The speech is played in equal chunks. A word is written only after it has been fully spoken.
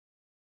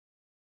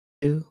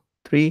Two,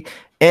 three,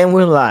 and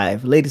we're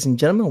live. Ladies and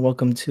gentlemen,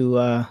 welcome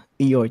to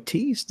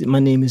EORTs. My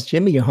name is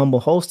Jimmy, your humble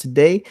host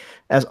today.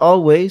 As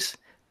always,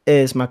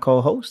 is my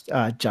co-host,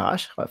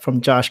 Josh, from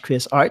Josh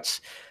Chris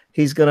Arts.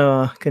 He's going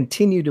to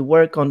continue to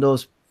work on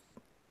those.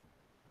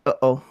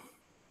 Uh-oh,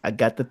 I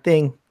got the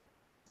thing.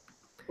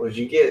 What did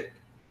you get?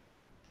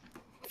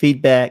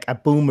 Feedback. I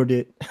boomered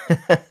it.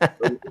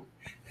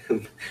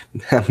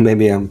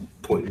 Maybe I'm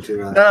pointing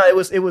too high. No, it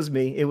was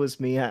me. It was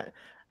me. I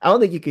don't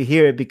think you could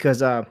hear it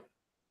because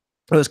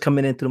it was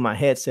coming in through my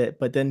headset,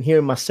 but then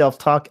hearing myself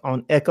talk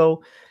on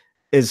echo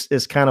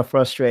is kind of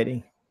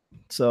frustrating.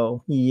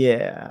 So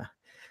yeah,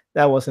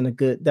 that wasn't a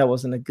good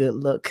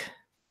look.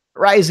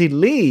 Risey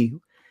Lee,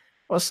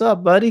 what's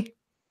up, buddy?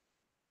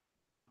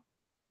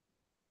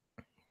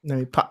 Let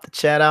me pop the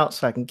chat out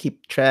so I can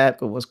keep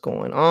track of what's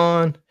going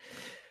on.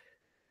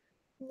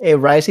 Hey,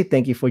 Risey,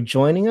 thank you for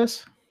joining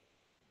us.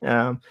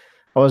 I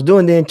was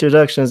doing the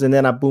introductions and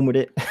then I boomered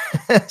it.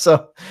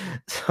 so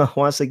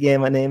once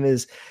again, my name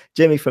is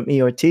Jimmy from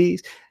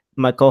EORTs.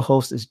 My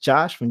co-host is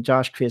Josh from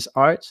Josh Chris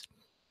Arts.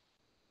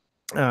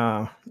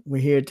 We're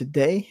here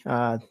today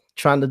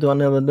trying to do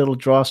another little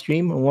draw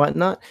stream and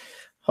whatnot.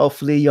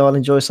 Hopefully y'all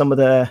enjoy some of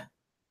the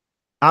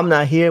I'm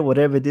not here,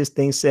 whatever this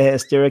thing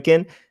says,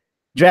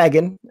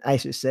 Dragon, I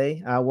should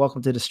say.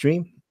 Welcome to the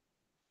stream.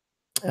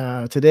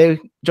 Today,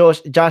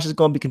 Josh is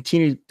going to be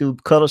continuing to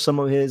color some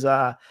of his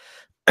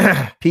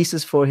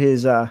pieces for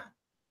his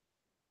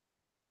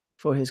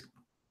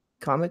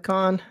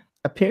Comic-Con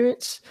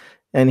appearance.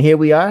 And here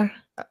we are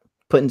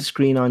putting the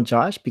screen on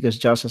Josh because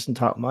Josh doesn't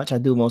talk much. I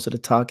do most of the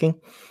talking.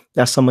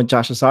 That's some of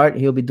Josh's art.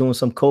 He'll be doing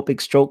some Copic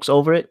strokes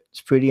over it.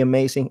 It's pretty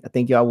amazing. I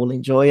think y'all will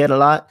enjoy it a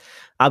lot.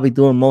 I'll be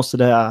doing most of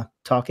the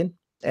talking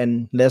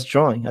and less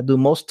drawing. I do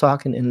most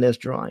talking and less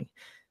drawing.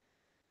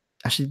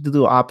 I should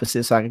do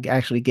opposite so I can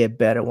actually get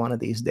better one of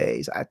these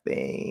days, I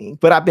think.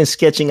 But I've been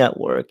sketching at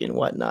work and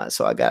whatnot.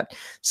 So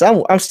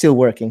I'm still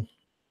working.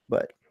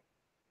 But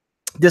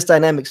this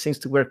dynamic seems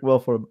to work well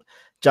for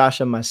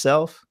Josh and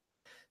myself.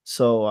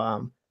 So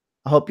I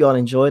hope you all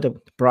enjoyed the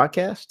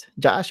broadcast.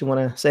 Josh, you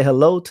want to say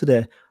hello to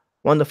the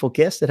wonderful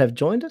guests that have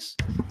joined us?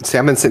 See,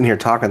 I've been sitting here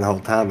talking the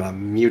whole time, but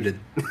I'm muted.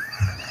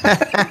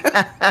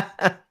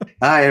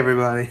 Hi,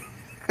 everybody.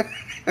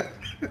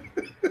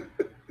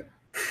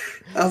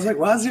 I was like,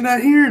 why is he not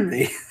hearing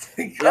me?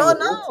 Oh,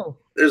 no.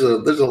 There's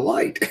a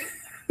light.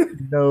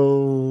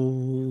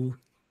 No.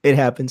 It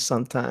happens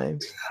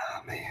sometimes.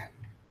 Oh, man.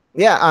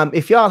 Yeah,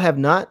 if y'all have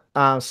not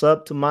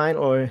subbed to mine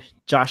or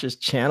Josh's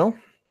channel,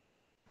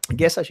 I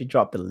guess I should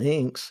drop the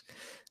links.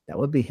 That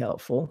would be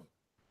helpful.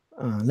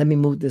 Let me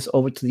move this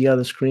over to the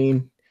other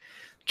screen.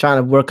 Trying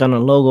to work on a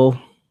logo,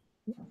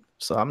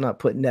 so I'm not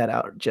putting that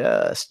out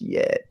just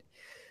yet.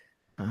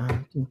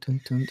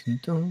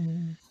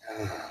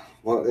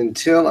 Well,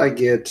 until I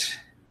get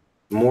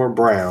more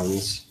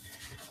browns,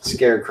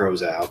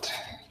 scarecrows out.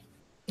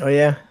 Oh,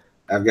 yeah?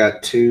 I've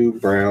got 2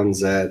 browns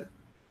that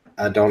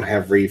I don't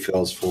have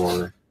refills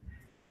for.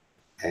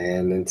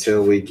 And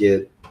until we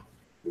get,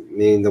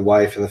 me and the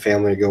wife and the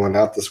family are going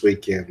out this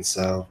weekend,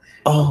 so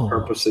I'm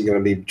purposely going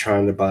to be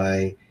trying to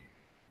buy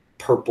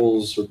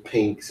purples or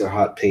pinks or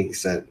hot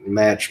pinks that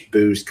match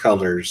Boo's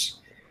colors.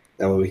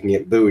 That way we can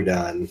get Boo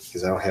done,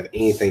 because I don't have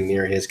anything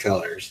near his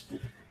colors.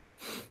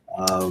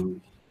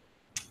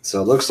 So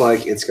it looks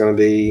like it's going to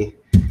be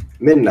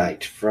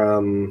Midnight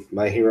from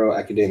My Hero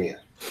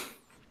Academia.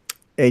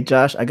 Hey,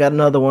 Josh, I got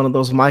another one of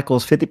those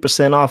Michaels,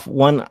 50% off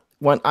one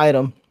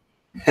item.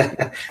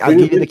 I'll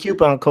give you the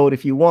coupon code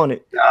if you want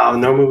it. No,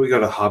 normally we go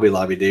to Hobby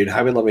Lobby, dude.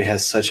 Hobby Lobby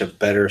has such a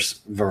better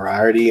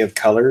variety of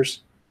colors.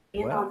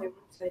 And on their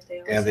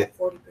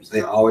website,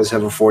 they always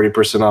have a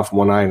 40% off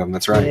one item.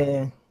 That's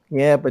right.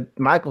 Yeah, but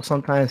Michael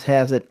sometimes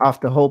has it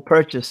off the whole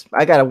purchase.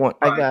 I got one.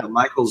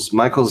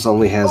 Michael's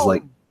only has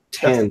like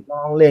 10.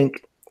 Long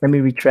link. Let me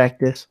retract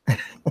this.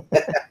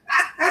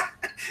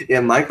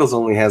 Yeah, Michael's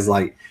only has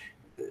like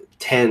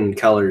 10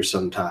 colors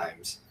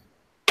sometimes.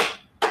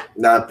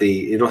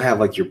 It'll have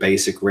like your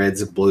basic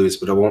reds and blues,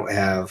 but it won't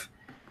have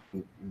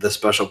the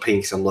special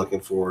pinks I'm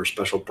looking for,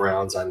 special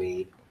browns I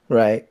need.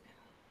 Right.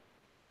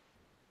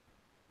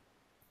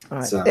 All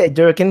right. So, hey,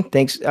 Durkin,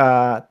 thanks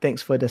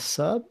for the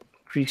sub.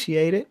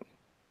 Appreciate it.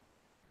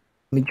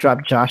 Let me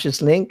drop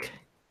Josh's link.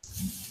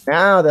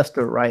 Now that's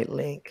the right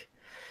link.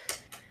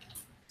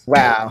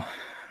 Wow.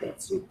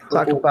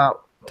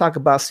 Talk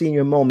about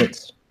senior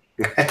moments.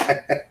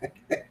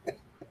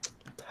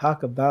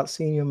 Talk about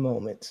senior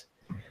moments.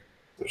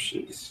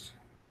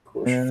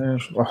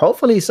 Well,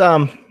 hopefully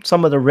some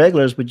of the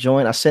regulars would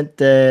join. I sent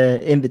the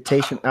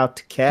invitation out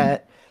to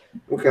Kat.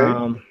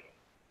 Okay.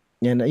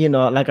 And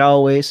like I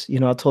always,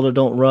 I told her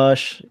don't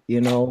rush.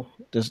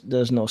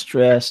 There's no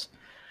stress.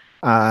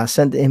 I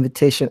sent the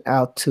invitation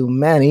out to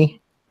Manny.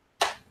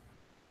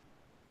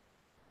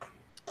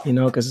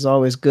 Because it's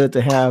always good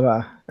to have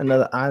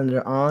another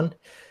Islander on.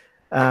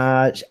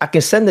 I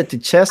can send it to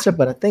Chester,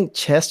 but I think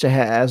Chester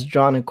has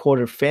Drawn and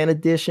Quarter Fan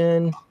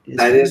Edition.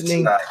 That is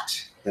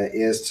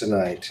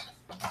tonight.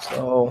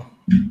 So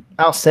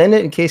I'll send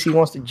it in case he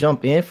wants to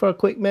jump in for a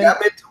quick minute. Yeah, I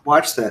meant to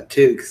watch that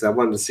too because I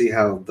wanted to see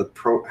how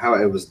how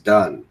it was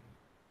done.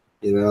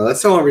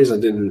 That's the only reason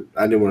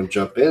I didn't want to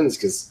jump in is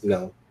because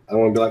I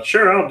want to be like,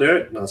 sure, I'll do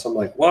it. So I'm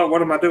like,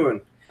 what am I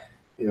doing?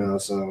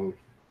 So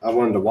I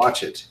wanted to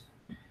watch it.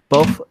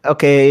 Both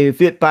okay.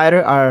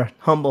 Bitbiter, our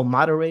humble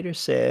moderator,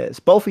 says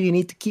both of you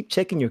need to keep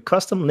checking your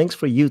custom links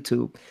for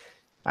YouTube.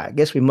 I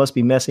guess we must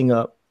be messing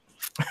up.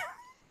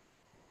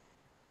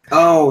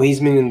 Oh,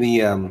 he's meaning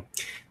the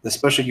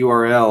special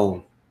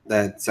URL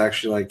that's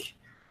actually like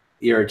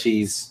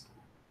ERTs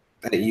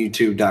at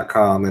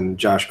youtube.com and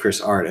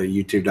JoshChrisArt at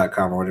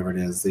youtube.com or whatever it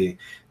is. The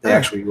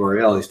actual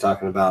URL he's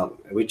talking about.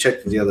 We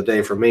checked it the other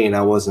day for me and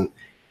I wasn't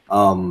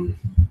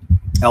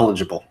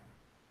eligible.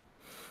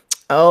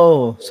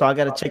 Oh, so I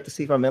got to check to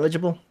see if I'm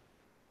eligible?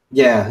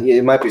 Yeah,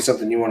 it might be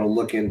something you want to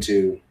look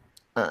into.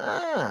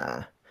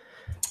 I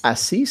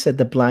see, said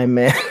the blind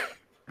man.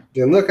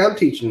 Yeah, look, I'm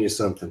teaching you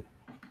something.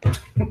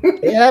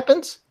 It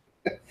happens.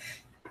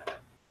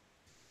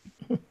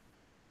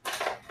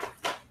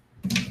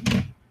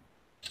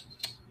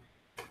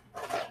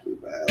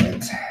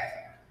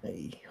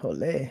 Hey, hole.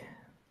 This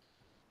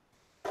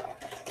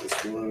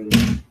one.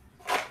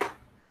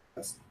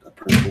 That's a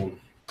purple.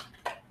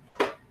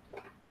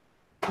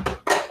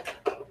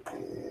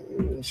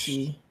 Let me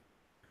see.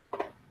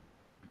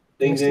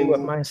 Ding, See what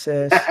mine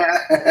says.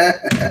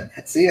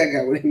 See, I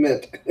got what he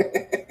meant.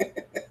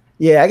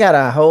 Yeah, I got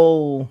a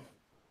whole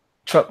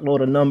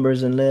truckload of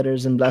numbers and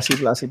letters and blah,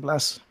 blah, blah, blah.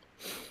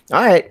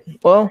 All right.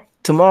 Well,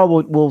 tomorrow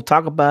we'll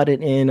talk about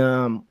it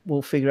and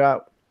we'll figure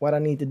out what I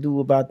need to do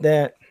about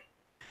that.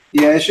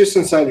 Yeah, it's just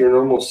inside your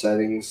normal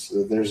settings.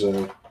 There's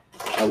a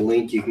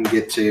link you can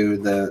get to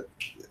that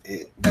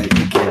you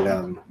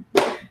can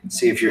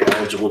see if you're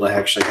eligible to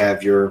actually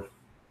have your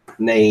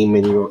name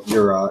and your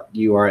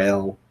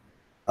URL.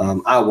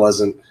 I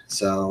wasn't,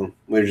 so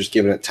we're just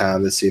giving it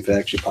time to see if it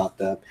actually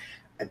popped up.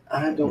 And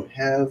I don't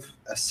have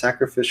a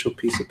sacrificial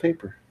piece of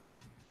paper.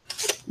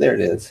 There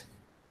it is.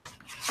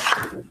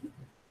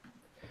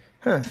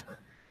 Huh.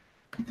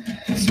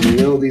 So we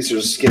know these are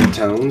skin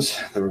tones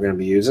that we're going to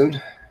be using.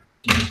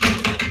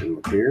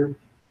 Up here.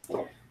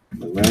 The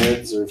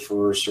reds are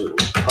for certain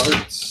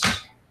parts.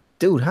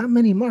 Dude, how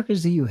many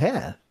markers do you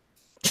have?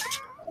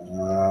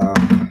 Well,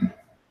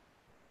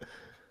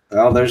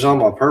 there's all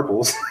my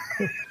purples.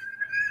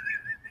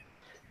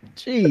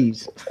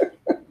 Jeez.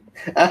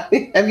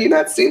 Have you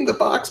not seen the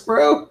box,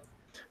 bro?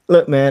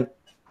 Look, man.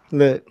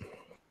 Look.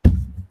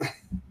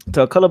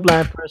 To a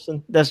colorblind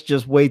person, that's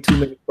just way too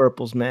many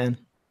purples, man.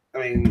 I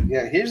mean,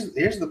 yeah, here's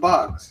the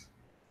box.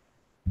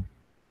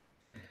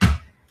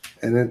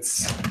 And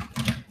it's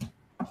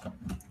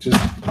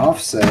just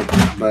offset,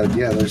 but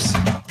yeah, this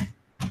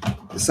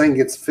thing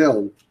gets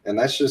filled, and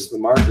that's just the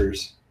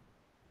markers.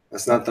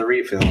 That's not the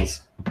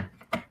refills.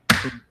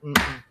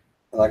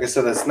 Like I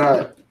said, that's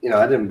not,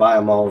 I didn't buy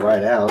them all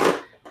right out.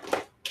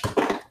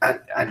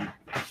 I'd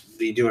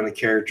be doing a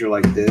character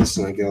like this,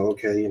 and I go,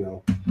 okay,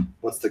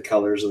 what's the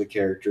colors of the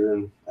character?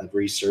 And I'd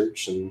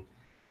research, and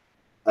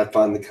I'd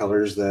find the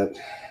colors that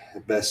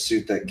best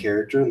suit that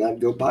character, and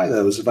I'd go buy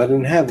those if I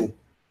didn't have them.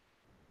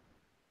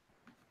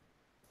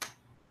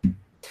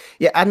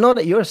 Yeah, I know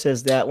that yours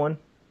says that one.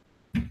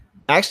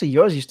 Actually,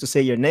 yours used to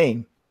say your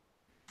name.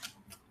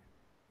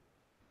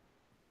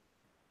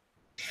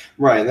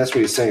 Right, that's what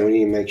he's saying. We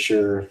need to make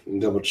sure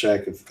and double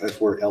check if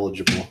we're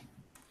eligible.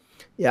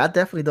 Yeah, I'll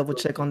definitely double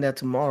check on that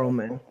tomorrow,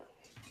 man.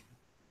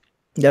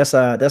 That's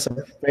a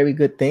very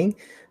good thing.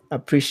 I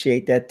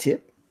appreciate that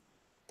tip.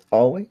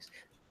 Always.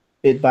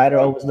 Bitbiter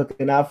always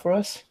looking out for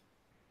us.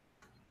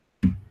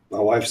 My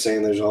wife's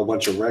saying there's a whole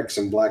bunch of wrecks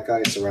and black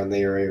ice around the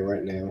area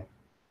right now.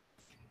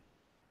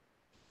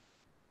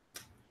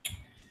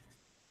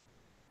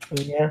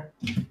 Yeah.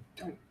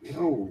 Don't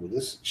know.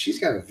 She's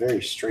got a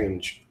very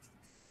strange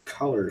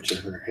color to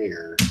her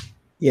hair.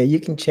 Yeah, you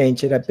can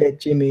change it. I bet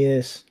Jimmy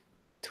is.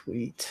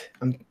 Tweet.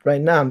 Right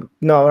now I'm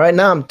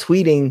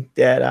tweeting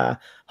that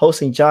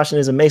hosting Josh and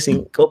his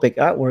amazing Copic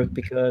artwork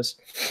because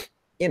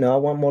I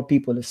want more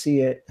people to see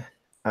it.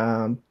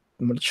 I'm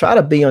gonna try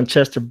to be on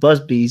Chester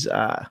Busby's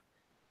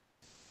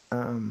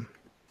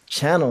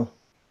channel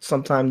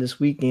sometime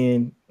this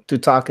weekend to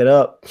talk it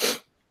up.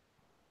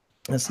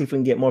 Let's see if we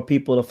can get more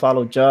people to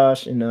follow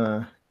Josh and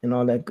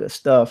all that good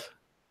stuff.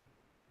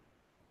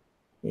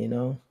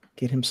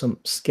 Get him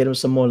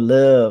some more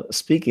love.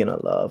 Speaking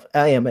of love,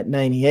 I am at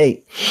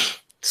 98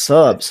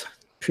 subs.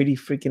 Pretty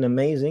freaking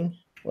amazing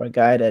for a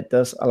guy that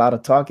does a lot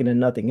of talking and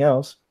nothing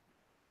else.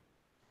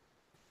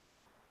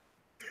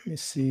 Let me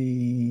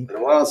see. Been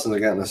a while since I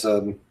gotten a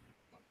sub.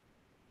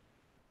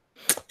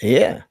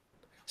 Yeah,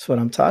 that's what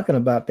I'm talking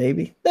about,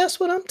 baby.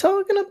 That's what I'm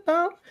talking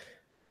about.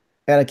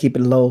 Gotta keep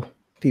it low.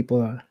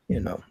 People are,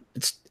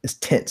 it's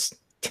tense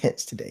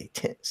today.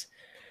 Tense.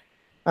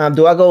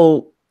 Do I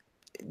go?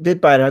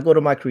 Bitbiter, I go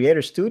to my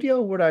creator studio?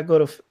 Where do I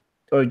go to,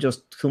 or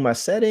just to my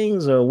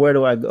settings, or where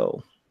do I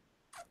go?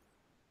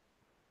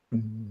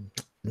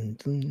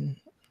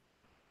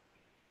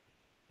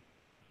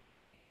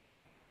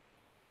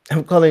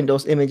 I'm coloring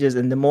those images,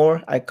 and the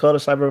more I color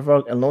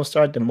Cyberpunk and Lone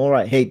Star, the more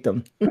I hate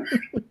them.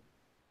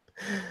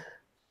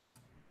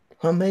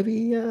 Well,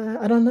 maybe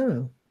I don't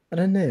know. I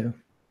don't know.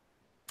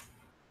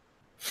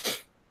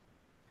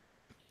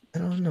 I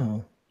don't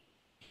know.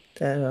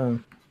 That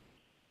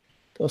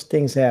those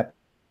things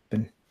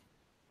happen.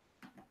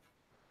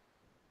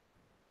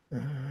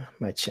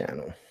 My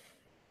channel.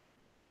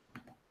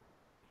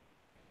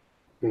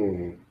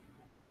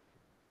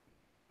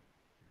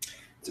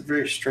 It's a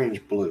very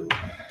strange blue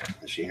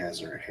that she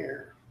has in her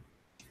hair.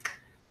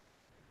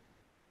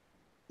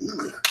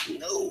 Ugh,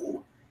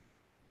 no.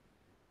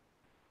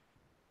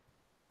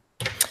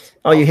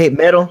 Oh, you hate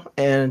metal?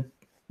 And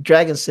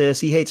Dragon says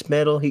he hates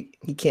metal. He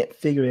can't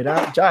figure it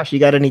out. Josh, you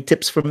got any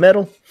tips for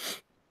metal?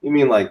 You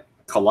mean like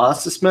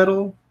Colossus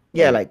metal?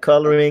 Yeah, like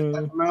coloring.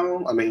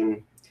 No, I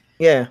mean,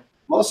 yeah.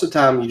 Most of the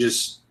time, you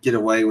just get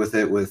away with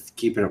it with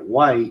keeping it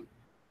white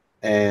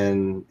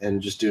and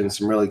just doing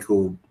some really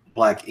cool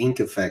black ink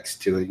effects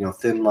to it. You know,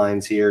 thin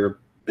lines here,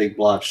 big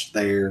blotch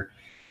there.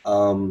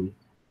 The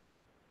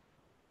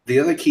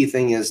other key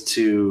thing is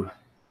to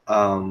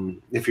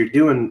if you're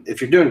doing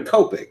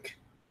Copic,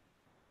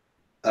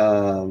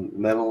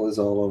 metal is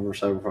all over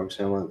Cyberpunk's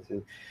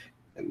helmet.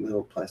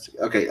 Metal plastic.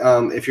 Okay,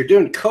 if you're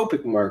doing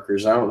Copic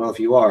markers, I don't know if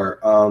you are.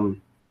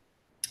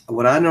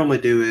 What I normally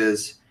do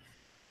is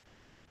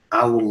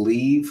I will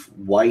leave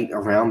white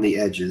around the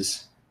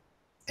edges,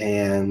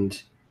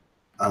 and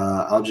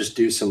I'll just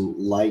do some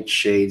light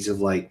shades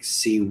of like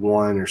C1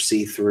 or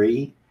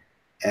C3,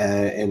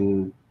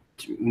 and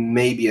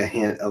maybe a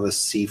hint of a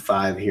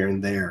C5 here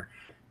and there.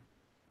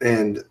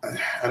 And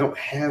I don't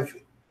have.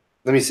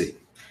 Let me see.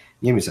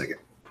 Give me a second.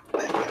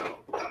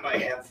 I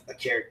might have a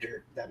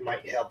character that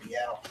might help you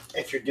out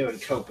if you're doing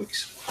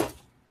Copics.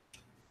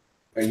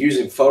 Are you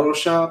using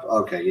Photoshop?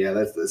 Okay, yeah,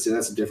 that's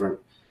a different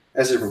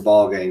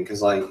ball game,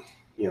 because like,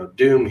 you know,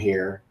 Doom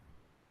here,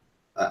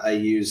 I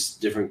use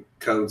different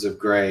codes of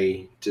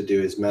gray to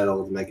do his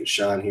metal to make it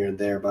shine here and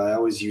there, but I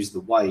always use the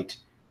white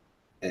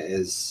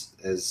as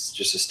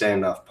just a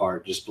standoff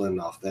part, just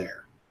blend off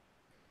there.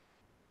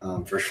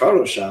 For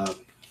Photoshop,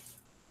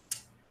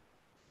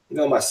 you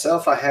know,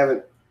 myself, I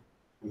haven't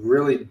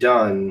really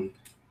done.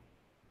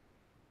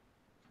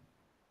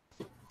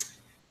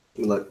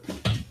 Look,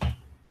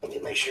 let me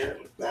make sure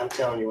I'm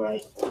telling you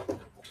right.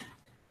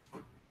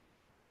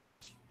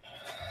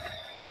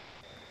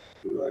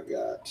 Who I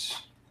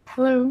got?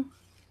 Hello.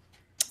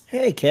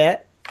 Hey,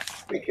 Kat.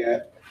 Hey,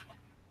 Kat.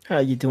 How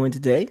are you doing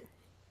today?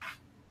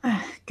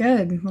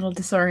 Good. A little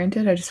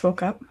disoriented. I just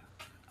woke up.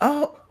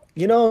 Oh,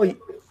 you know,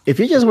 if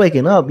you're just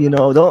waking up, you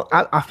know,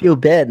 I feel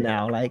bad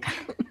now. Like,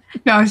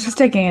 no, I was just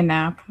taking a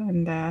nap,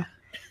 and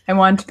I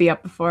wanted to be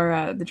up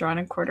before the drawn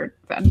and quartered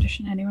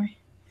audition anyway.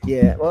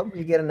 Yeah, well,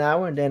 you get an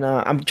hour, and then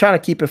I'm trying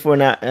to keep it for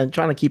an hour. I'm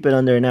trying to keep it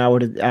under an hour,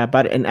 to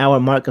about an hour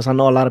mark, because I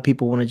know a lot of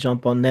people want to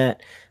jump on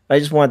that. I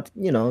just want,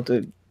 you know,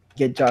 to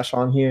get Josh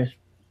on here.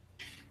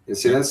 And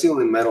see, that's the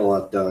only metal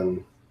I've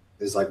done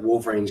is like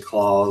Wolverine's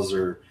claws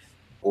or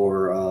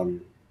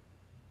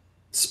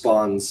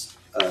Spawn's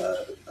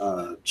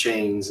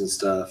chains and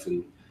stuff,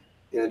 and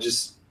you know, I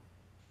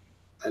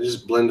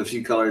just blend a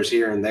few colors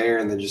here and there,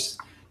 and then just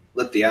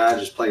let the eye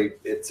just play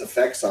its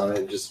effects on it,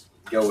 and just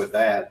go with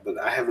that. But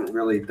I haven't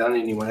really done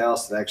anyone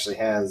else that actually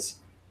has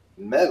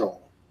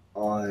metal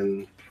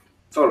on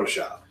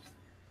Photoshop.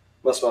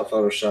 Most of my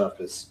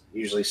Photoshop is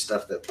usually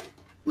stuff that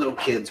little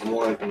kids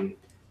want, and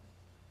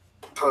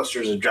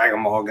posters of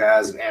Dragon Ball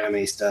guys and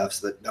anime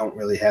stuff that don't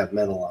really have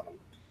metal on them.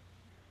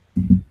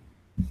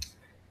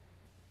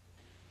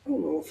 I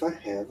don't know if I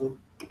have a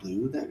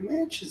blue that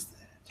matches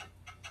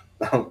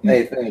that. Oh,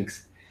 hey,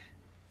 thanks.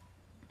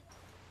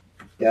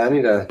 Yeah, I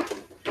need to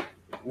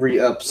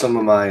re-up some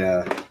of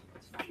my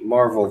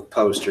Marvel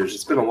posters.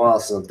 It's been a while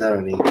since I've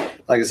done any.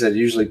 Like I said,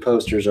 usually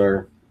posters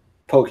are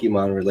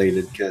Pokemon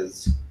related,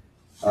 because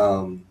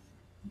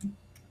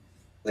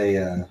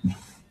they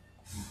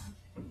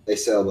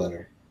sell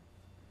better.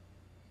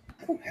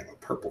 I don't have a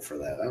purple for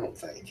that, I don't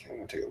think. I'm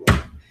going to take a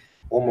look.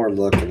 One more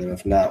look, and then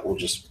if not, we'll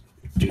just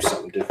do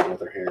something different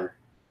with her hair.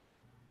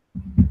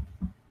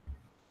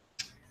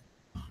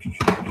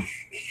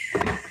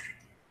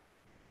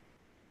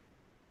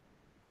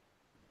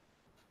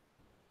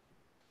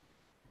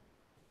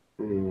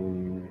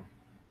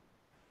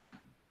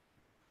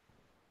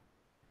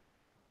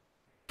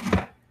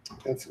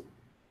 That's.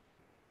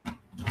 I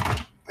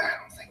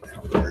don't think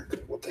that'll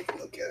work. We'll take a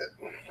look at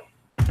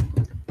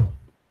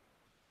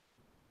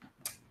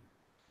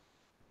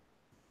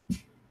it.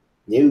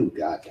 You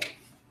got it.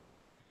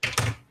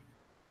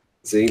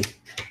 See,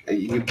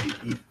 you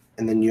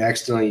and then you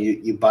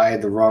accidentally you buy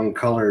the wrong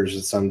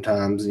colors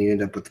sometimes, and you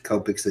end up with the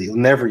Copics that you'll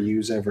never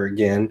use ever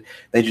again.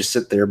 They just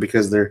sit there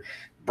because they're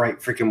bright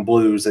freaking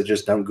blues that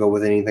just don't go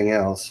with anything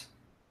else.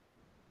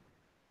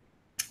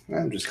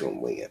 I'm just gonna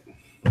wing it.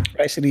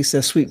 Right, so he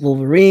says Sweet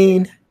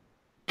Wolverine.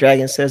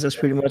 Dragon says that's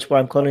pretty much why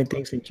I'm calling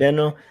things in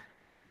general.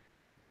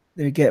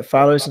 They get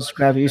followers and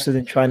subscribers used to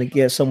than trying to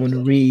get someone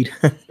to read.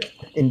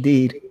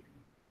 Indeed.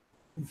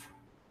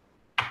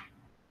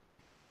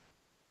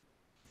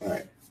 All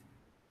right.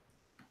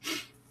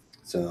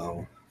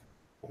 So,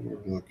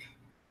 look.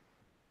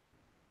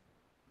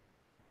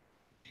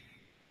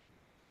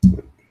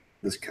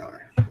 This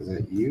color. Is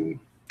that you?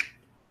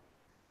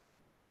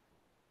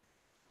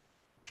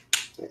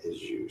 That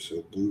is you.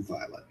 So blue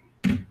violet.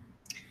 And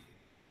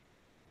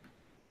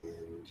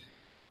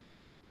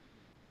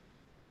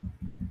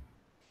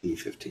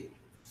E15.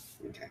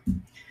 Okay.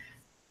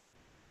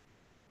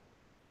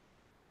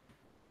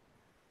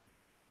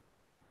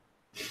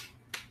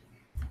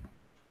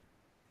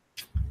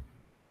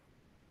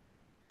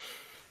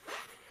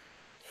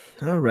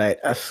 All right.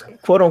 I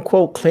quote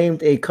unquote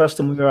claimed a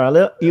custom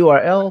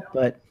URL,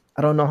 but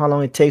I don't know how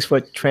long it takes for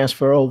it to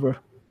transfer over.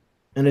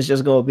 And it's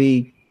just going to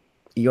be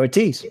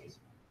Ortiz.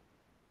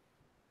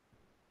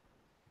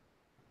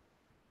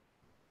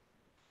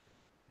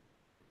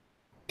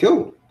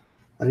 Cool.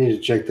 I need to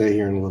check that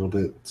here in a little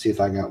bit, see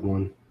if I got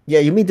one.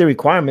 Yeah, you meet the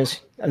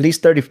requirements, at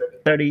least 30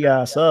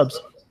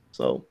 subs.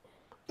 So.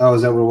 Oh,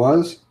 is that what it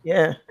was?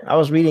 Yeah, I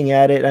was reading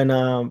at it,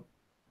 and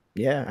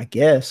yeah, I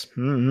guess.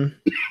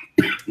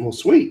 Mm-hmm. Well,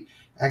 sweet.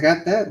 I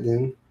got that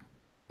then.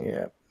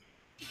 Yeah.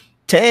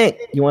 Tank,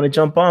 you want to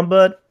jump on,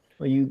 bud?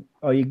 Or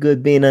are you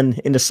good being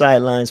in the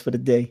sidelines for the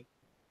day?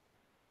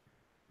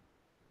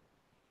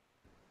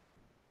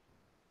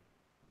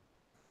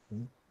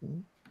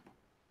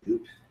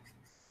 Oops.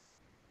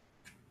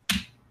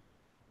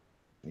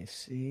 Let's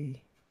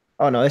see.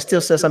 Oh no, it still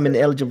says I'm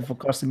ineligible for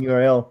custom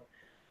URL,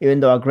 even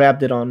though I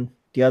grabbed it on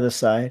the other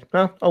side.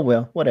 Oh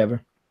well,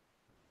 whatever.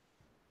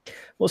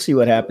 We'll see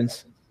what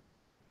happens.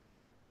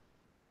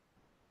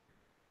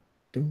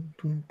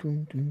 It's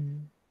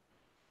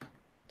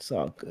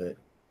all good.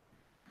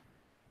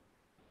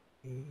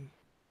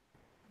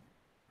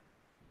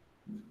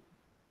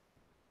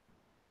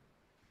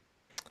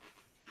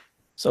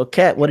 So,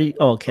 Kat, what are you?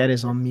 Oh, Kat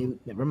is on mute.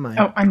 Never mind.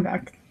 Oh, I'm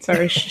back.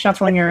 Sorry,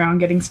 shuffling around,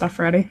 getting stuff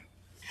ready.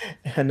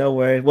 No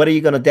worries. What are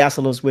you gonna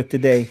dazzle us with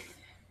today?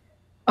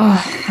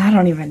 Oh, I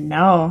don't even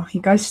know.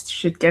 You guys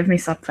should give me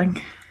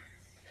something.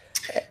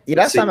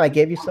 Last time I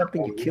gave you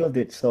something, you killed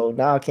it. So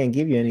now I can't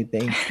give you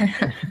anything.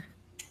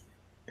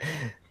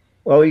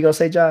 What were you gonna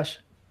say, Josh?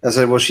 I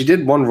said, well, she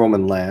did Wonder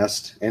Woman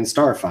last and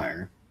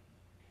Starfire.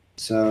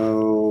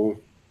 So,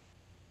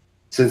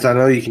 since I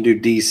know you can do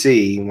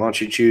DC, why don't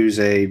you choose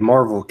a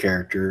Marvel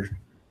character?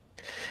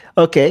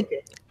 Okay.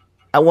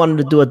 I wanted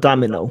to do a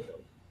Domino.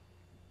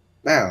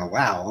 Oh,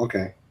 wow.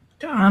 Okay.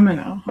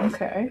 Domino.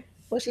 Okay.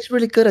 Well, she's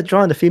really good at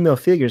drawing the female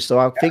figures, so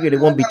I figured it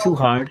won't be too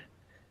hard.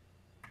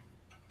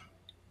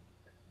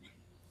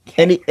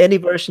 Any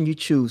version you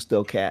choose,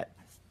 though, Kat.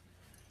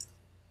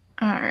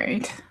 All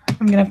right.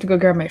 I'm gonna have to go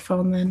grab my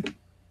phone then. Be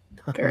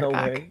right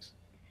back. Worries.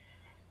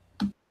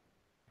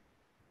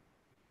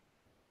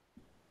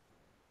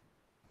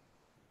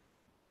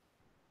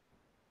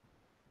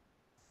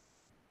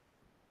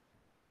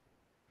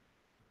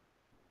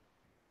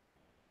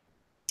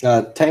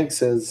 Tank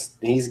says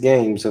he's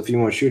game, so if you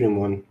want to shoot him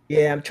one.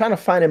 Yeah, I'm trying to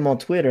find him on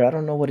Twitter. I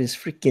don't know what his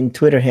freaking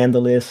Twitter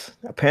handle is.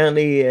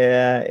 Apparently,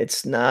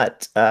 it's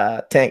not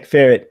Tank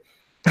Ferret.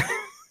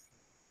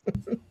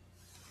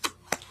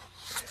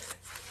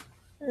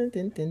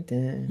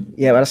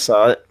 Yeah, but I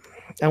saw it.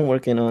 I'm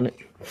working on it.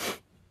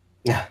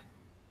 Yeah.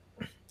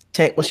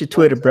 Tank, what's your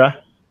Twitter, bruh?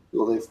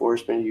 Well, they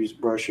forced me to use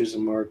brushes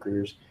and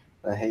markers.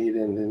 I hate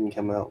it and didn't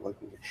come out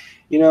looking good.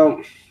 You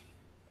know,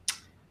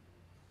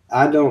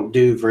 I don't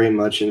do very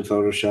much in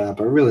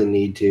Photoshop. I really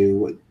need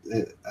to.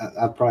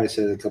 I've probably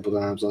said it a couple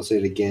times. I'll say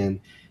it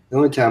again. The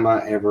only time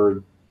I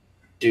ever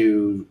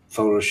do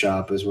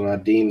Photoshop is when I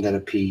deem that a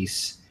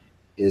piece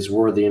is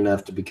worthy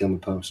enough to become a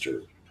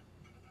poster.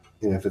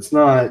 And if it's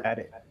not,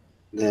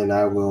 then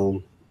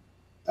I'll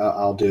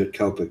do it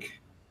Copic.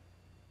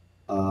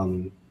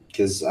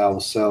 Because I will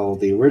sell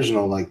the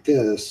original like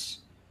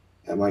this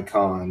at my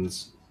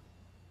cons.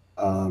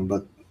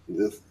 But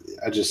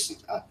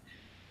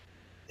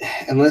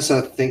unless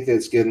I think that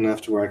it's good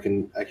enough to where I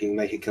can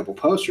make a couple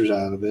posters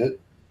out of it,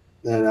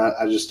 then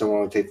I just don't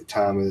want to take the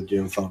time of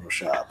doing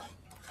Photoshop.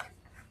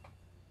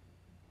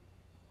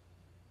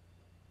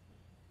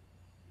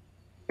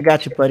 I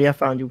got you, buddy. I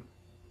found you.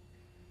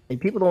 And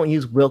people don't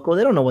use Wilco.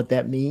 They don't know what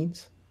that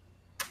means.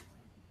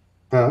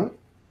 Huh?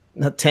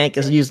 The Tank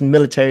is using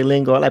military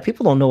lingo. Like,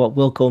 people don't know what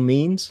Wilco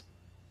means.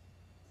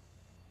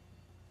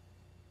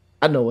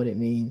 I know what it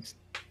means.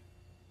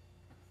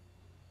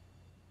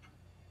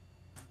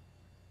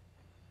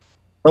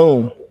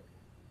 Boom.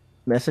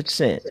 Message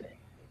sent.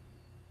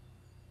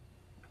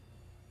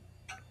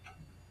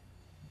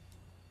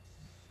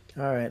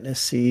 All right, let's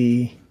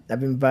see.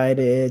 I've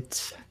invited.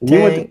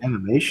 You went to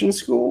animation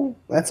school?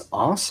 That's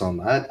awesome.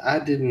 I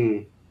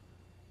didn't.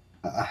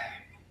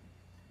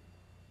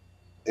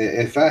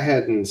 If I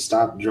hadn't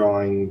stopped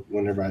drawing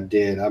whenever I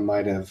did, I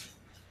might have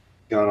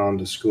gone on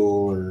to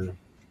school or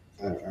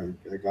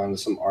gone to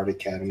some art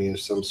academy of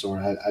some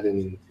sort. I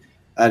didn't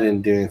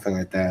do anything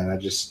like that. I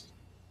just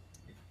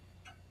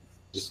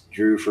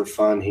drew for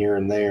fun here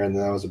and there, and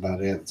that was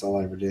about it. That's all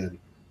I ever did.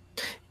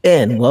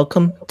 And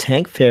welcome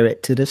Tank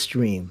Ferret to the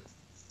stream.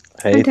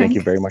 Hey, thank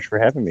you very much for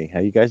having me.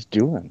 How you guys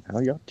doing? How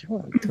y'all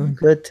doing? Doing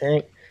good,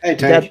 Tank. Hey,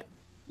 Tank.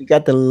 We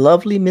got the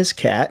lovely Miss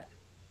Cat,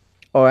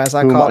 or as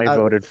I whom call I it,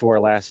 voted for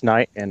last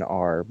night in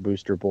our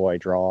Booster Boy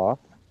draw.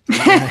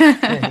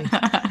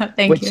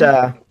 Thank which you.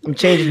 I'm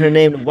changing her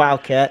name to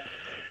Wildcat.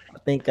 I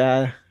think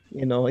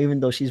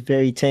even though she's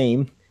very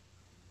tame,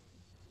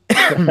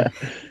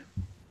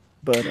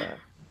 but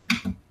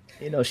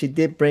she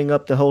did bring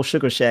up the whole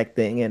Sugar Shack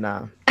thing, and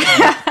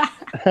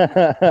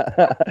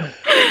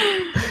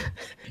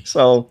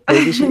so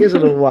maybe she is a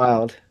little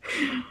wild.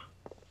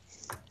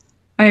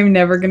 I'm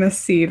never gonna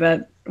see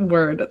that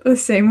word the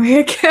same way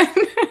again.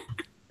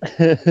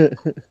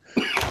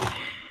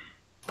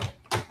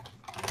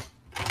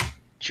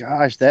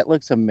 Josh, that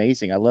looks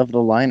amazing. I love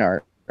the line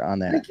art on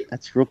that. Thank you.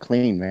 That's real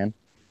clean, man.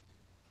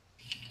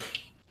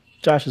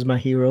 Josh is my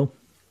hero.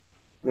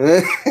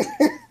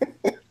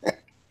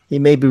 He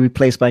may be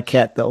replaced by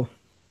Cat though.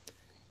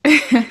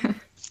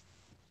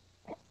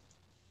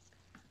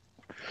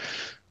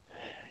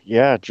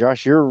 Yeah,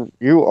 Josh,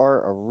 you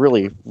are a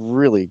really,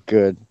 really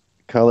good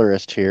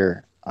colorist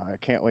here. I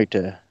can't wait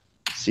to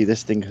see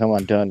this thing come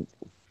undone.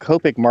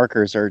 Copic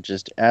markers are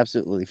just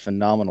absolutely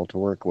phenomenal to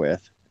work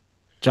with.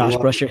 Josh, Well,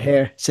 brush your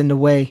hair. It's in the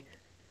way.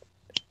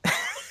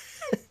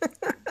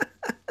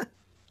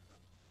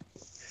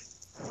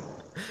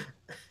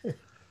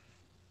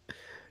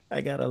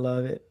 I gotta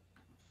love it.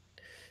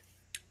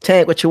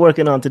 Tank, what you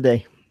working on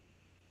today?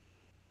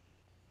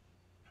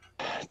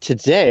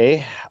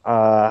 Today,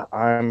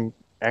 I'm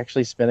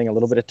actually spending a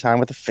little bit of time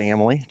with the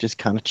family, just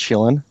kind of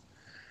chilling.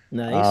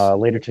 Nice.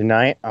 Later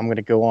tonight, I'm going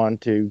to go on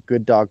to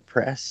Good Dog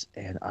Press,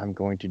 and I'm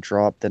going to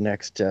draw up the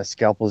next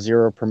Scalpel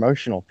Zero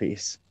promotional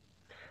piece.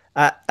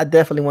 I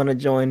definitely want to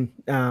join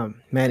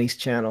Manny's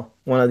channel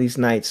one of these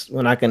nights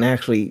when I can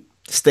actually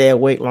stay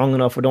awake long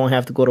enough or don't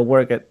have to go to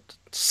work at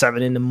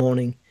 7 in the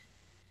morning.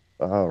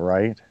 Oh,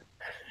 right.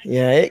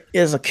 Yeah, it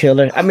is a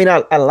killer. I mean,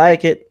 I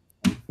like it,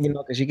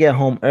 because you get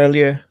home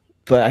earlier,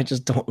 but I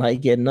just don't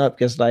like getting up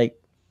because,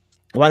 like,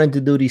 wanting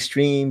to do these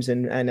streams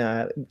and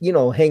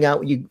hang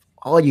out with you.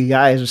 All you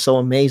guys are so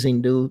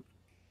amazing, dude.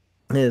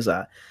 It's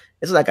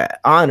like an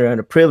honor and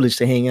a privilege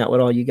to hang out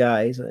with all you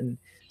guys and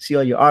see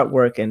all your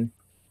artwork, and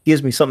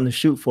gives me something to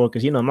shoot for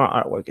because my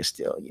artwork is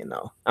still,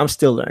 I'm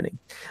still learning,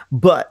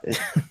 but It's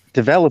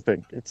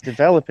developing. It's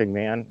developing,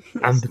 man.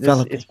 I'm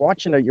developing.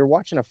 You're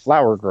watching a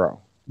flower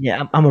grow.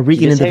 Yeah, I'm a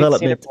Rican You in just haven't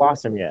seen development. it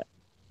blossom yet.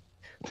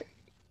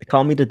 They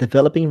call me the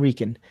developing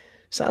Rican.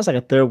 Sounds like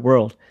a third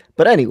world,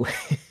 but anyway.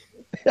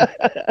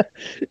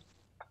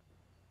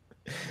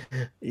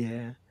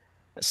 Yeah.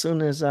 As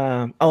soon as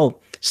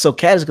so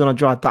Kat is gonna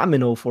draw a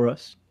domino for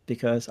us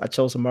because I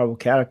chose a Marvel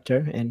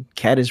character, and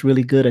Kat is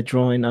really good at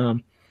drawing the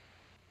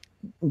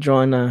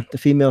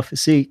female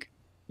physique,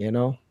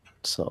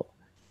 So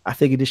I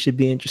figured this should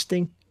be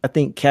interesting. I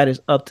think Kat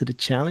is up to the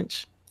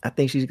challenge. I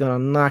think she's gonna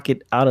knock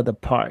it out of the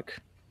park.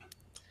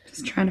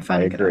 Just trying to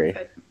find I a good agree.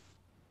 outfit.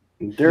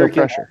 Derek,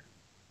 No pressure.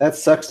 that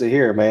sucks to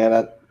hear, man.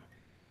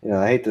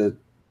 I hate to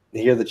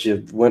hear that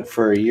you went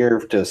for a year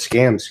to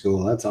scam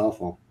school. That's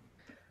awful.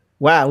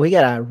 Wow, we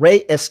got a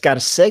Ray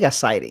Escarcega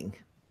sighting.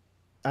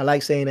 I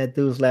like saying that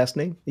dude's last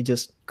name. He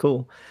just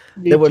cool.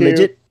 They were too.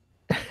 legit.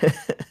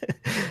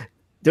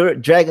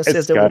 Dragon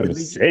says they were legit.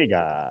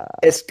 Sega.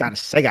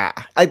 Escarcega.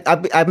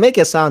 I make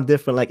it sound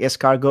different, like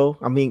escargot.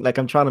 I mean, like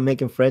I'm trying to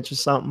make him French or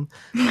something.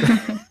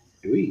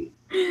 Ooh.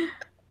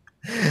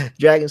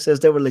 Dragon says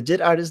there were legit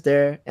artists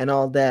there and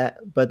all that,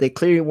 but they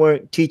clearly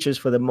weren't teachers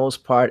for the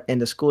most part,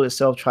 and the school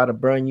itself tried to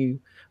burn you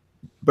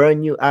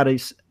out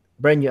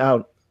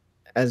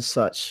as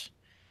such.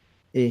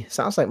 It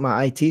sounds like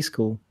my IT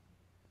school.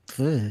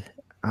 Ugh.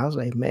 I was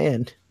like,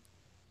 man,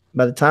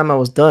 by the time I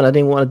was done, I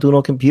didn't want to do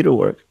no computer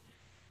work.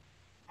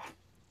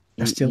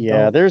 I still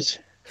don't. There's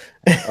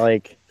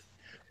like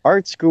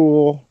art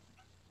school,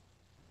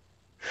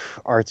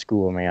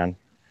 man.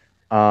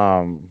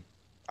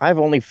 I've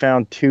only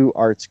found 2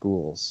 art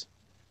schools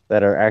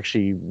that are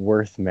actually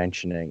worth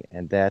mentioning,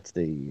 and that's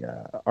the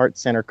Art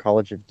Center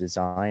College of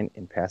Design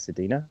in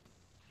Pasadena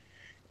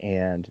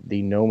and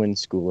the Noman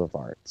School of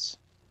Arts.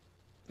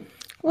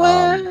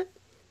 What?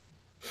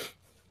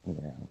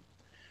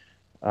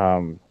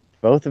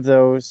 Both of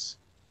those,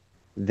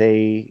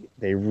 they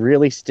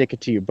really stick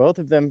it to you. Both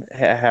of them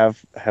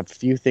have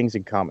few things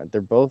in common.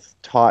 They're both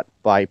taught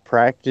by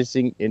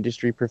practicing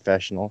industry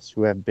professionals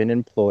who have been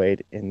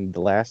employed in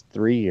the last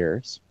 3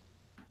 years.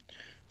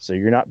 So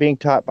you're not being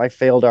taught by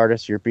failed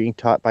artists. You're being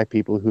taught by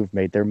people who've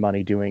made their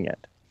money doing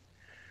it.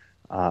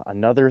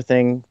 Another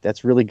thing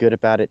that's really good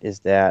about it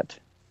is that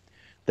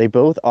they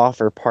both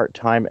offer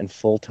part-time and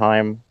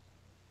full-time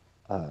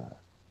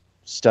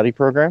study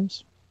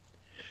programs,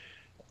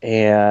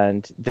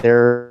 and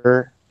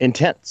they're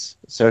intense.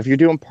 So if you're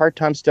doing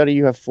part-time study,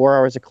 you have 4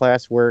 hours of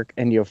classwork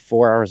and you have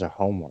 4 hours of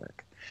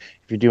homework.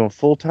 If you're doing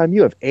full-time,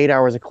 you have 8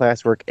 hours of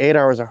classwork, 8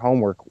 hours of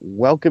homework.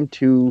 Welcome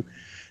to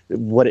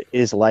what it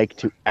is like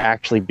to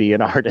actually be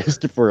an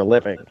artist for a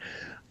living.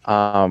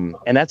 And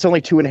that's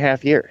only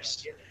 2.5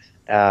 years.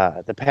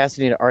 The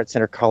Pasadena Art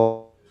Center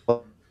College.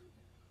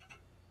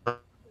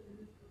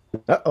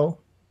 Uh-oh.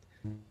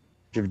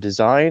 of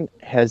design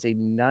has a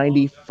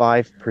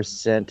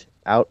 95%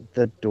 out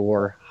the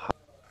door.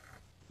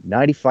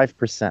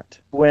 95%.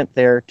 Went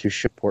there to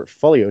show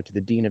portfolio to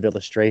the Dean of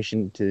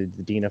Illustration, to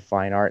the Dean of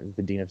Fine Art, and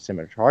the Dean of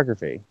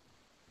Cinematography.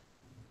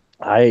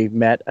 I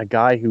met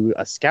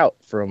a scout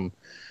from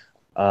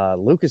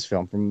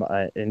Lucasfilm, from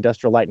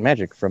Industrial Light and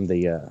Magic, from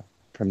the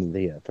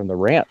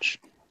ranch,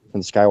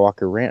 from the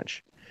Skywalker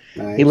Ranch.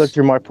 Nice. He looked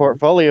through my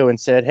portfolio and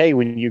said, "Hey,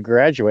 when you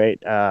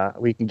graduate,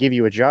 we can give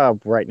you a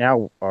job. Right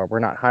now, we're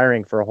not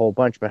hiring for a whole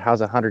bunch, but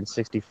how's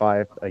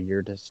 165 a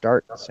year to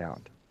start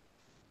sound?"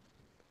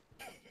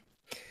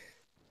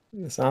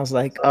 It sounds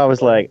like I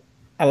was like,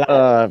 a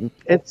lot.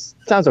 "It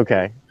sounds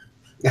okay."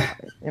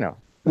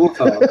 We'll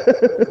talk.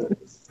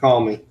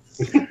 Call me.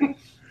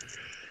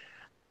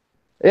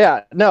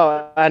 Yeah,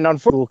 no, and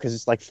unfortunately, because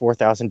it's like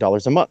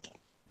 $4,000 a month.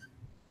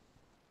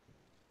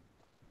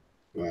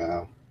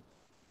 Wow.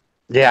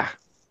 Yeah,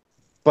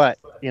 but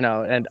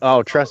and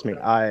trust me,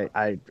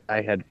 I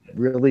had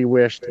really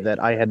wished that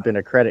I had been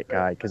a credit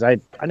guy, because I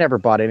never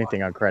bought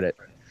anything on credit.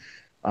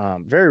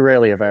 Very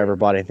rarely have I ever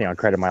bought anything on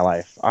credit in my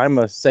life. I'm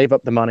a save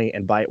up the money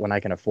and buy it when I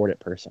can afford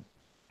it person.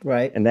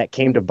 Right. And that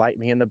came to bite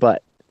me in the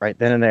butt right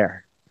then and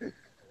there.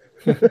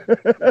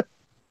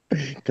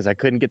 Because I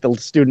couldn't get the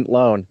student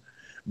loan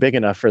big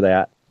enough for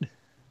that.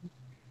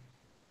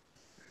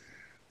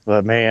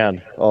 But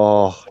man,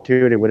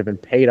 dude, it would have been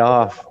paid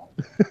off.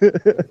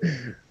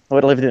 I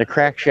would have lived in a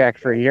crack shack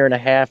for a year and a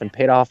half and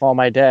paid off all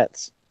my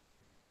debts.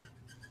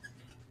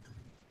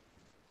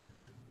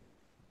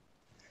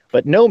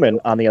 But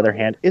Noman, on the other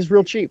hand, is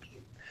real cheap.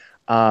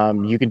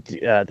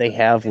 They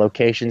have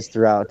locations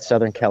throughout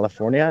Southern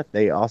California.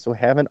 They also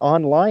have an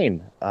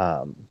online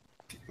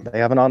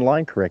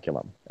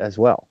curriculum as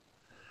well.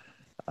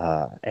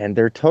 And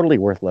they're totally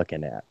worth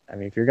looking at. I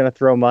mean, if you're going to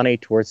throw money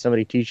towards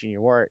somebody teaching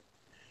you art,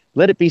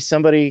 let it be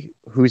somebody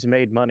who's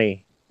made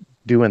money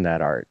doing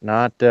that art,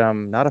 not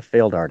a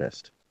failed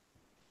artist.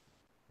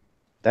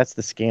 That's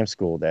the scam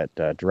school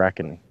that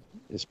Draken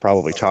is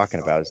probably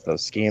talking about, is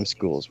those scam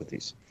schools with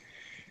these,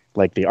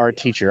 like the art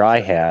teacher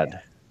I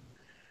had,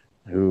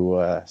 who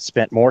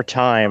spent more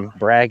time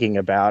bragging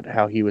about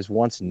how he was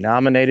once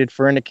nominated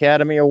for an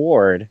Academy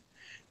Award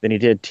than he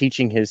did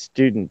teaching his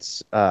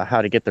students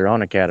how to get their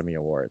own Academy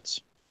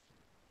Awards.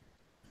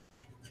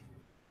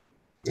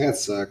 That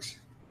sucks.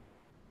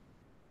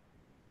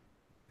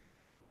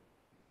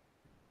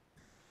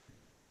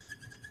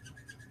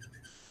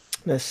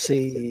 Let's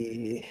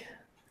see.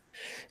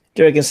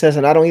 Jurgen says,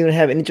 and I don't even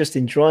have an interest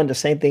in drawing the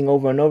same thing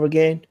over and over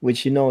again,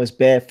 which is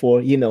bad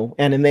for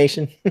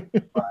animation.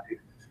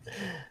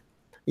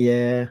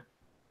 Yeah,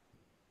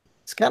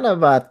 it's kind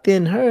of a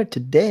thin herd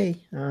today.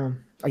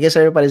 I guess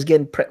everybody's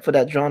getting prepped for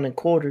that drawn and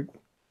quartered.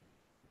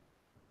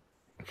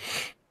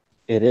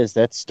 It is.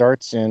 That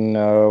starts in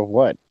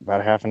about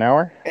a half an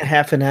hour?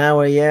 Half an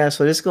hour, yeah.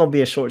 So this is gonna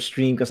be a short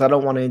stream because I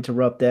don't want to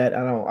interrupt that.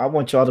 I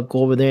want y'all to go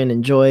over there and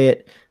enjoy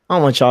it. I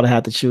don't want y'all to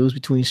have to choose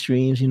between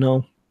streams,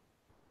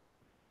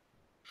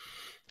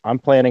 I'm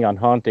planning on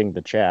haunting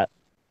the chat.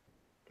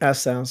 That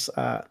sounds.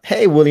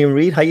 Hey, William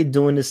Reed, how you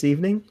doing this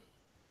evening?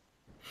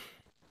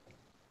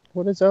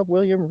 What is up,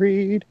 William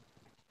Reed?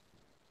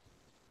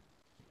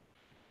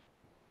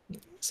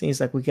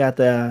 Seems like we got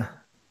the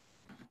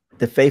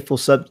faithful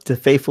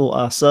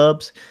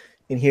subs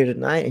in here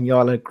tonight, and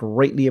y'all are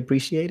greatly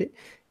appreciated.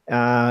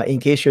 In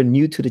case you're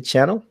new to the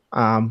channel,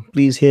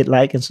 please hit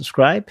like and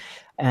subscribe.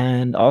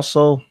 And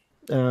also,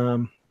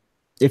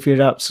 if you're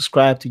not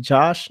subscribed to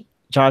Josh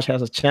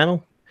has a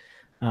channel.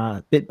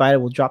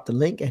 BitBiter will drop the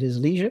link at his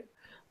leisure.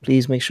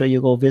 Please make sure you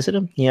go visit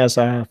him. He has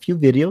a few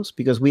videos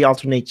because we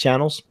alternate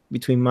channels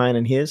between mine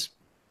and his,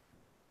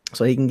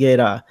 so he can get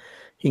a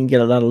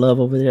lot of love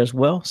over there as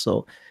well.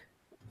 So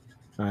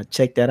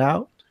check that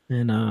out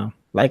and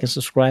like and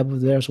subscribe over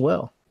there as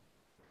well.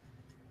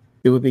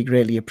 It would be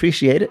greatly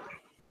appreciated,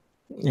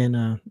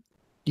 and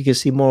you can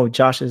see more of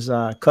Josh's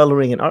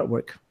coloring and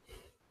artwork.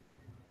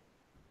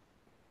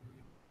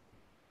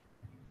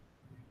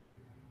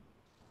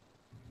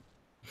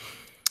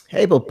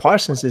 Hey, Bill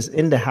Parsons is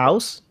in the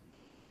house.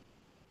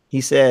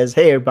 He says,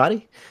 "Hey,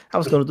 everybody, I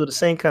was going to do the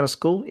same kind of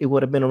school. It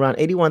would have been around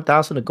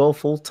 $81,000 to go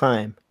full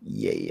time."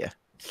 Yeah.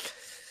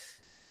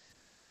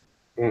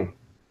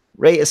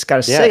 Ray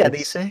Escarcega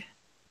dice,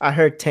 "I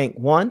heard Tank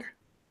won."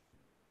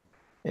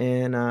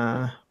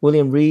 And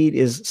William Reed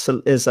is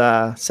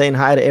saying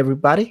hi to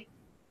everybody.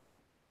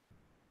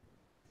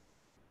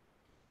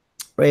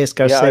 Ray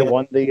Escarcega. Yeah, I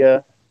won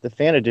the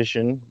fan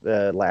edition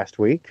last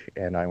week,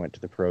 and I went to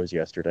the pros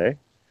yesterday.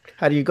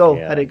 How do you go?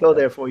 How did it go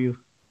there for you?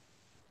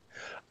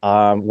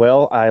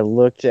 Well, I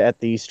looked at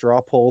the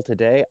straw poll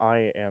today.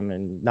 I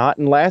am not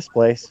in last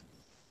place.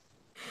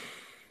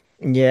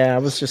 Yeah, I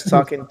was just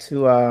talking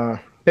to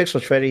Pixel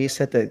Trader. He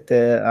said that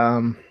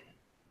the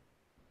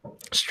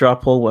straw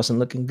poll wasn't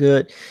looking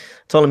good.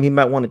 Told him he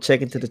might want to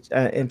check into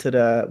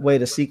the way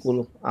the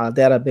SQL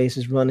database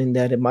is running,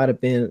 that it might have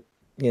been,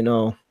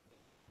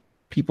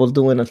 people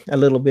doing a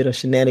little bit of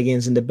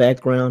shenanigans in the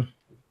background.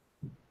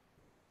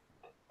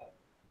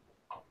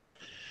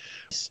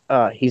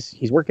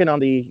 he's working on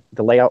the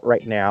layout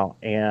right now,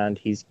 and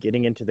he's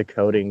getting into the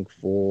coding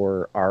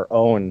for our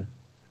own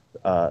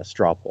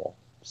straw poll.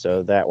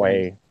 So that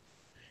way,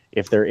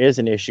 if there is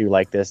an issue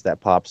like this that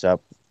pops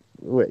up,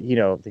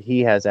 he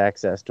has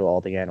access to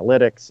all the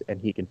analytics and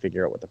he can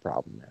figure out what the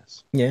problem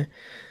is. Yeah.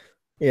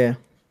 Yeah.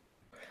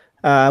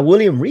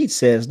 William Reed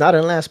says, not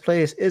in last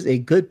place is a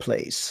good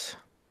place.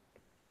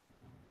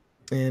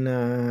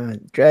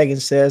 And Dragon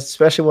says,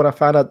 especially when I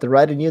found out the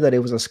writer knew that it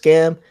was a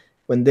scam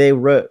when they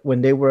wrote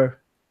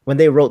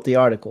the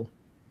article.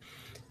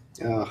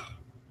 I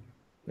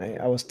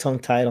was tongue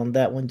tied on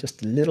that one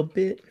just a little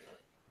bit.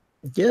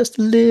 Just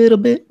a little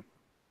bit.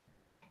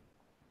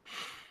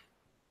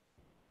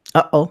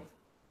 Uh-oh.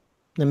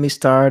 Let me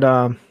start.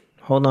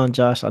 Hold on,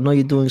 Josh. I know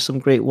you're doing some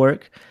great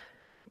work,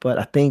 but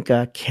I think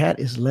Kat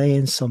is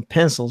laying some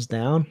pencils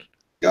down.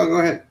 Go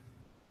ahead.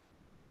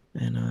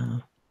 And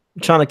I'm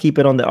trying to keep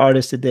it on the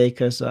artist today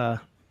because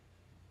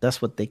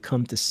that's what they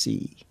come to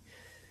see.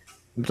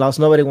 Because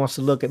nobody wants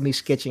to look at me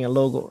sketching a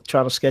logo,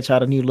 trying to sketch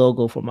out a new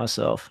logo for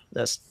myself.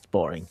 That's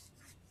boring.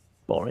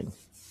 Boring.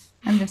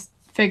 I'm just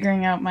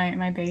figuring out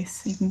my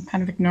base. You can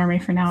kind of ignore me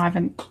for now. I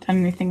haven't done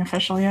anything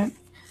official yet.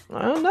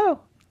 I don't know.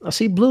 I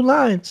see blue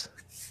lines.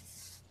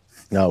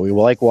 No, we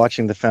like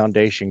watching the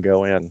foundation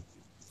go in.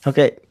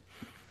 Okay.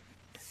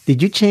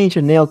 Did you change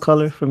your nail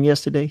color from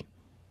yesterday?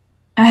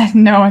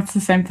 No, it's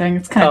the same thing.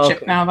 It's kind of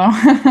chipped now, though.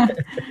 I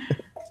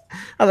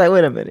was like,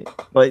 wait a minute.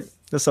 But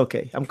that's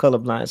okay. I'm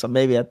colorblind, so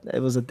maybe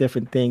it was a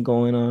different thing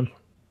going on.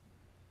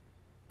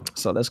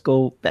 So let's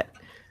go back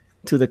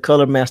to the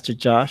color master,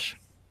 Josh.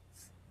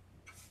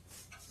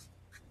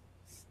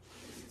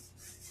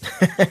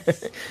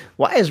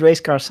 Why is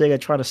Race Car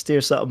Sega trying to steer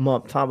something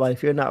up? Talking about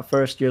if you're not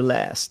first, you're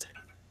last.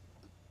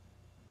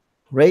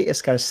 Ray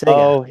Escarcega.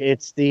 Oh,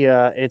 it's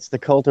the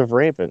cult of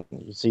Raven.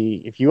 You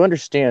see, if you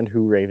understand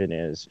who Raven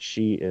is,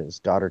 she is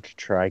daughter to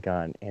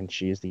Trigon, and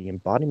she is the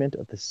embodiment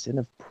of the sin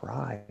of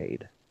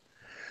pride.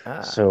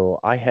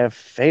 So I have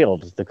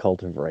failed the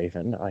cult of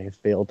Raven. I have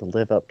failed to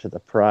live up to the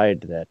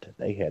pride that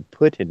they had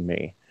put in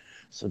me.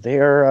 So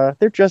they're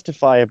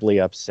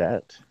justifiably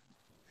upset.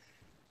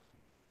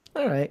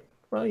 All right.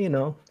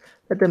 Well,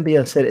 let them be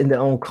upset in their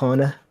own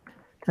corner.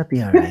 That'd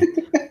be all right.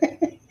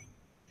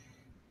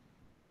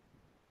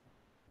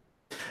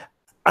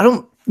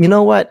 You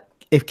know what?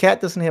 If Kat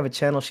doesn't have a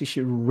channel, she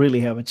should really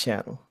have a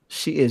channel.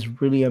 She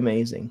is really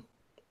amazing.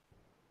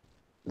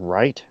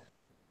 Right?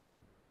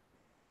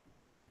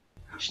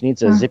 She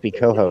needs a zippy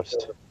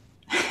co-host.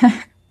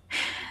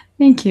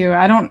 Thank you.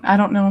 I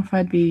don't know if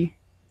I'd be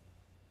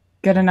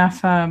good enough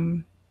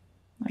for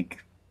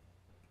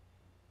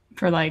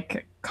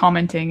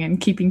commenting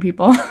and keeping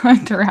people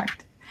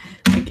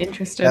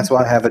interested. That's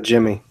why I have a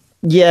Jimmy.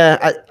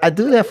 Yeah, I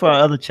do that for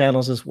our other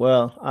channels as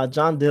well.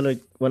 John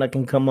Dillard, when I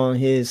can come on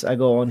his, I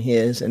go on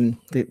his, and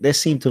they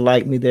seem to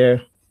like me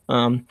there.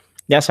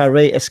 That's how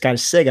Ray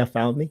Escarcega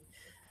found me.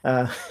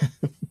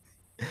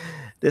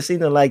 They seem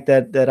to like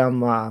that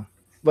I'm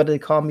what do they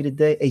call me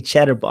today? A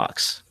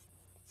chatterbox.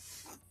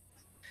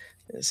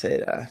 They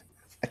said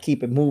I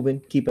keep it moving,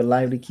 keep it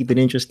lively, keep it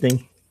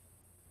interesting.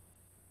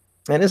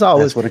 And it's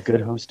always what a good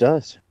host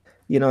does.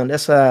 And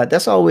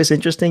that's always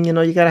interesting.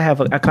 You got to have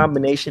a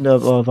combination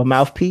of a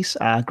mouthpiece,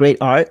 great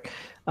art,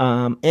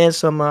 and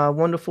some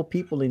wonderful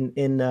people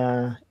in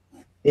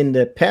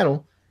the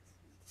panel,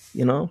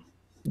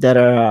 that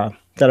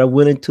are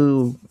willing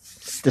to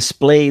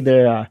display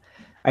their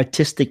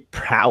artistic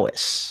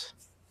prowess.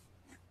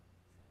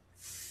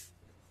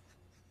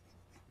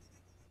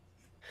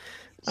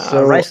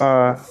 So, Rice,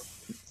 go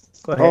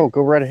ahead.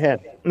 Go right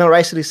ahead. No,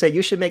 Ricely said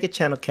you should make a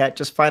channel, Kat.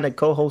 Just find a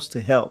co-host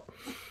to help.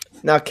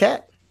 Now,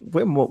 Kat,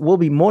 we'll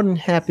be more than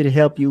happy to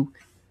help you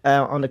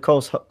on the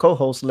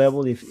co-host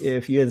level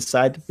if you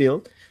decide to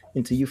build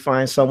until you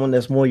find someone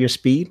that's more your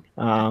speed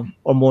or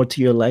more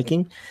to your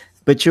liking.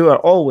 But you are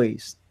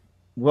always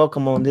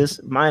welcome on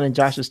mine and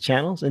Josh's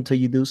channels until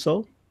you do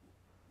so.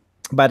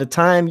 By the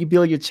time you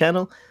build your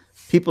channel,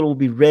 people will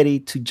be ready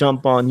to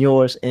jump on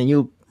yours, and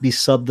you'll be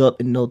subbed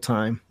up in no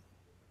time.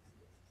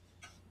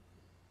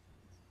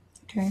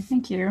 Okay,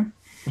 thank you.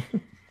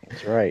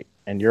 That's right.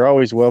 And you're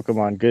always welcome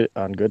on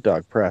Good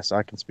Dog Press.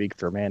 I can speak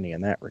for Manny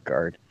in that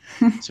regard,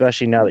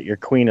 especially now that you're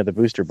queen of the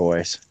Booster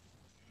Boys.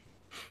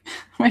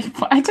 Wait,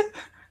 what?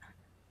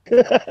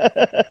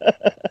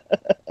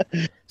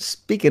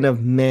 Speaking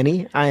of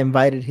Manny, I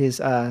invited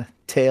his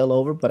tail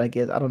over, but I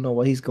don't know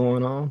what he's got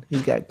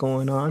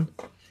going on.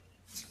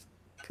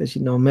 Because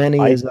Manny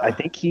is. I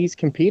think he's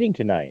competing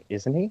tonight,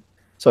 isn't he?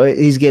 So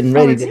he's getting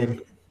ready then.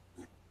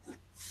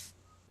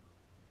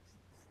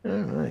 All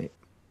right.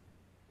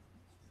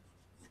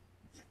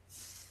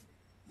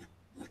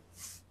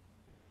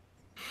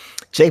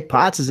 Jay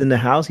Potts is in the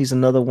house. He's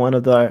another one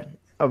of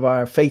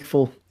our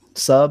faithful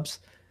subs.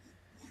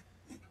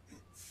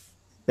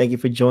 Thank you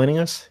for joining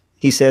us.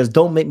 He says,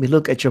 "Don't make me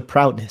look at your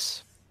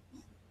proudness,"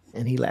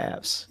 and he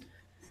laughs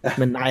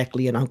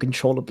maniacally and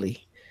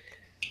uncontrollably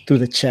through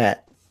the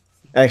chat.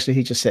 Actually,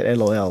 he just said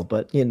 "LOL,"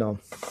 but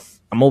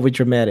I'm over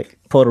dramatic.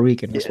 Puerto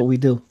Rican. That's what we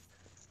do.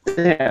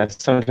 Yeah,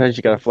 sometimes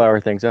you gotta flower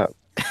things up.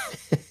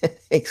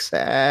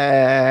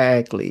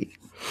 Exactly.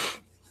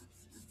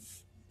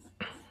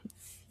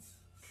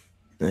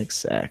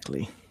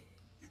 Exactly.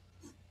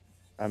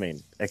 I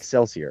mean,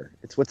 Excelsior.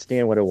 It's what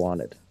Stan would have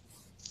wanted.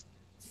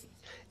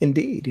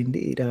 Indeed,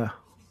 indeed.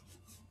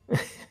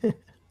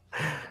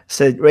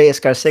 Said Ray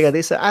Escarcega.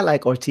 They said, I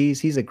like Ortiz.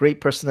 He's a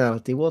great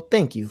personality. Well,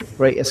 thank you,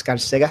 Ray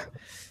Escarcega.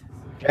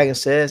 Dragon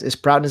says, is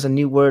proudness a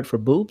new word for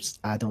boobs?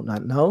 I do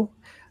not know.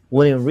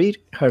 William Reed,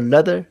 her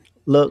leather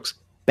looks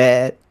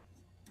bad.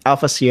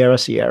 Alpha Sierra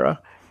Sierra.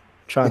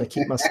 Trying to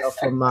keep myself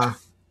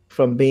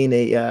from being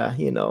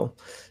a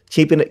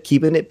keeping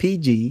it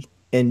PG.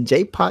 And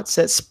J Pot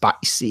said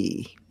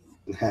spicy.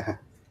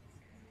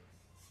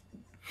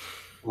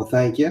 Well,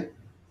 thank you.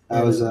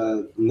 I was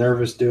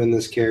nervous doing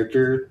this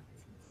character.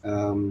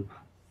 I'd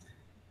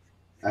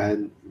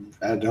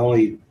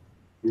only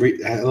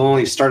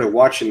started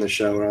watching the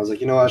show, and I was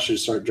like, I should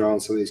start drawing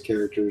some of these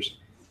characters.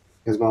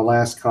 Because my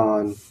last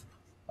con,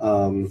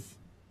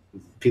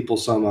 people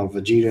saw my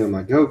Vegeta and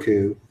my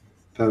Goku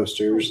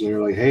posters, and they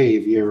were like, "Hey,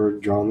 have you ever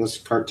drawn this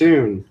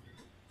cartoon?"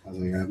 I was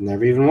like, "I've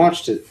never even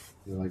watched it."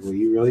 They're like, "Well,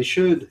 you really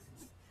should."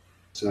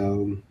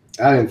 So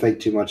I didn't think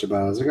too much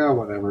about it. I was like, "Oh,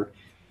 whatever."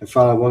 And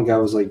finally, one guy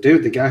was like,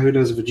 "Dude, the guy who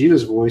does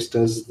Vegeta's voice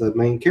does the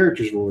main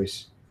character's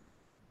voice."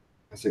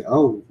 I said,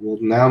 "Oh, well,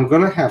 now I'm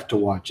gonna have to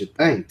watch it.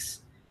 Thanks."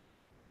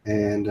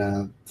 And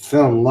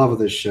fell in love with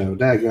this show.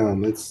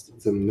 Daggum, it's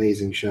an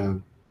amazing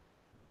show.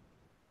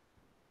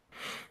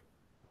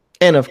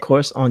 And of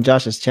course, on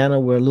Josh's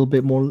channel, we're a little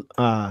bit more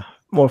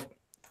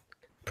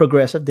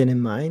progressive than in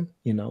mine.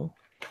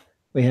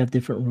 We have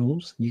different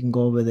rules. You can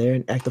go over there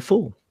and act a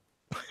fool.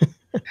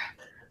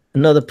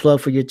 Another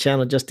plug for your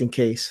channel, just in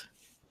case.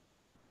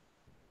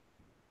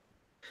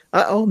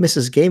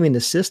 Mrs. Gaming the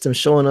System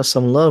showing us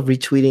some love,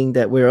 retweeting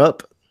that we're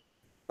up.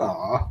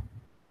 Aw.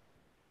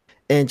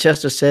 And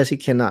Chester says he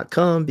cannot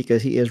come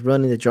because he is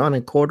running the Drawn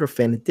and Quarter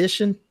Fan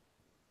Edition.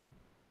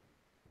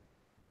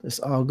 It's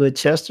all good,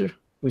 Chester.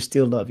 We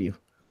still love you.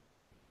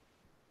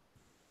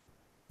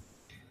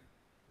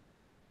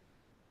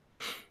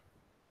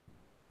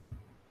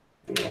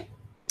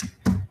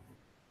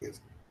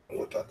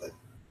 What about that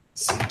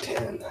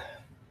C10?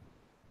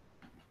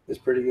 It's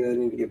pretty good. I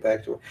need to get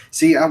back to it.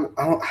 See, I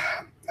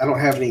don't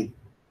have any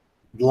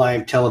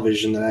live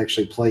television that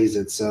actually plays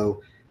it,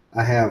 so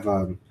I have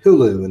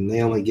Hulu, and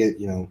they only get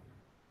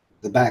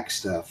the back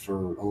stuff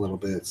for a little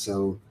bit.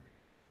 So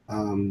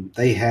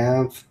they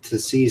have to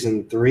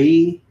season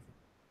 3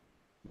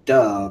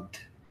 dubbed.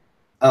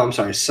 Oh, I'm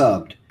sorry,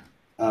 subbed.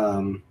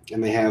 And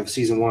they have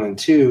season 1 and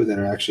 2 that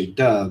are actually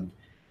dubbed.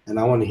 And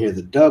I want to hear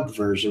the dubbed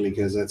version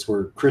because that's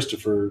where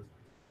Christopher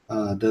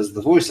does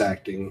the voice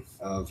acting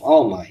of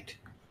All Might.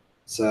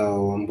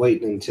 So I'm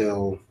waiting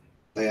until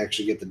they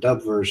actually get the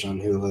dubbed version on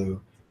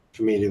Hulu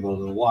for me to be able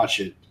to watch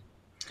it.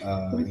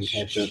 Which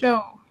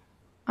show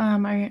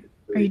are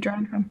you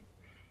drawing from?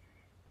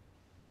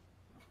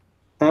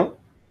 Huh?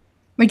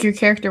 Like your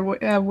character,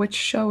 which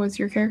show is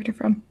your character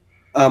from?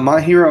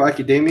 My Hero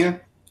Academia.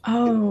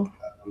 Oh.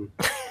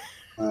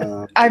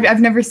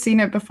 I've never seen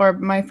it before,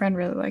 but my friend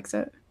really likes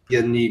it.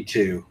 You need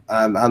to.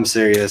 I'm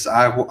serious.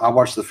 I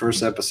watched the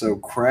first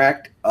episode,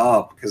 cracked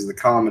up because of the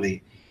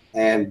comedy,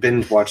 and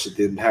binge watched it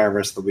the entire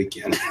rest of the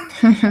weekend.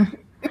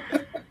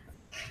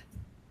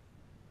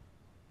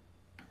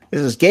 This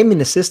is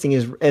Gaming Assisting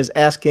is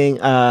asking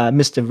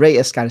Mr. Ray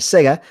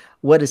Escarcega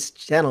what his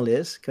channel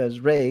is, because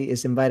Ray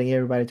is inviting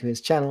everybody to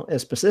his channel, and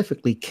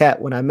specifically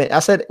Cat. When I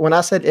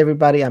said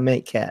everybody, I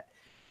meant Cat.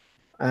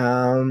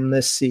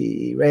 Let's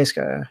see. Ray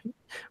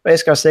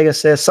Escarcega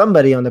says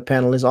somebody on the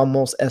panel is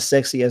almost as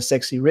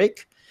Sexy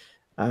Rick.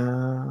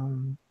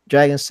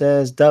 Dragon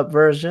says dub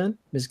version.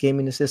 Miss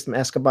Gaming the System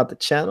asked about the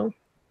channel.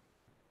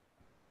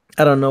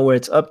 I don't know where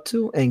it's up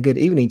to. And good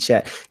evening,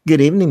 chat.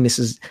 Good evening,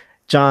 Mrs.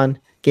 John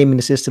Gaming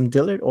the System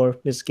Dillard or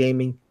Miss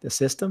Gaming the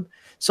System.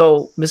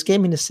 So, Miss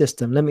Gaming the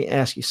System, let me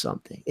ask you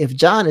something. If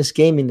John is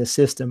gaming the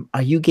system,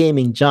 are you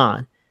gaming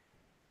John?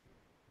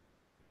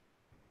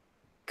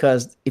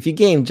 Because if you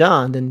game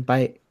John, then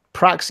by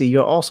proxy,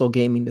 you're also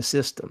gaming the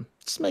system.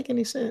 Does this make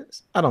any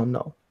sense? I don't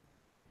know.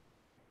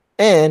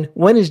 And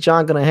when is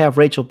John going to have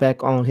Rachel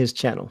back on his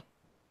channel?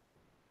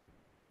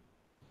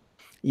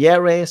 Yeah,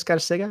 Ray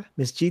Escarcega,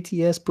 Miss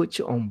GTS put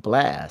you on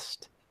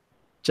blast.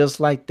 Just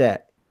like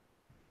that.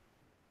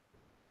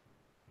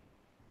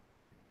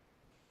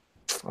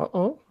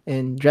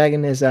 And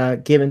Dragon is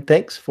giving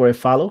thanks for a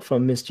follow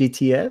from Miss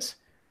GTS.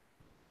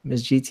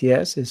 Miss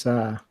GTS is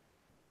a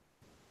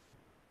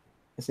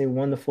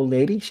wonderful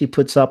lady. She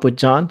puts up with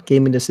John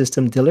Gaming the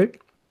System Dillard,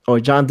 or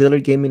John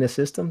Dillard Gaming the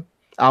System.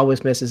 I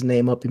always mess his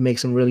name up. It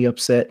makes him really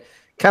upset.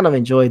 Kind of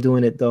enjoy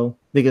doing it though,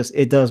 because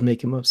it does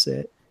make him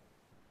upset.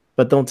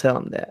 But don't tell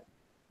him that.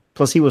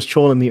 Plus, he was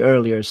trolling me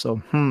earlier,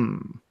 so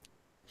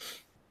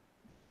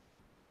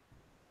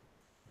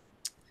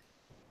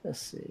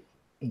Let's see.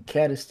 And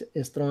Cat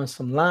is throwing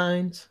some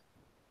lines.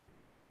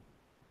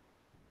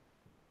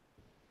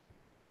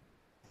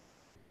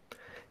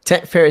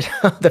 Tent Fairy,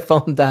 the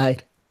phone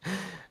died.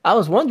 I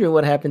was wondering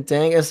what happened,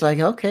 Tang. It's like,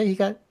 okay,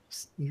 I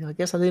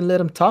guess I didn't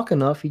let him talk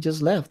enough. He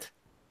just left.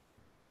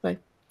 Like,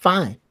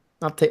 fine.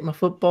 I'll take my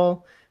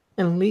football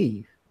and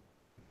leave.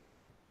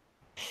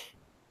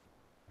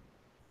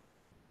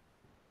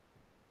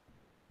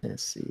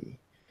 Let's see.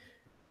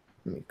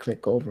 Let me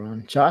click over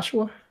on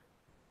Joshua.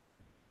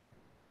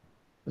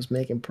 Was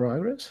making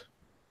progress.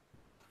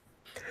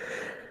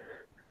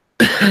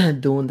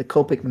 Doing the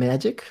Copic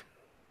magic.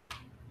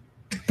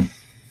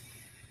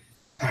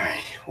 All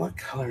right, what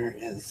color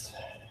is?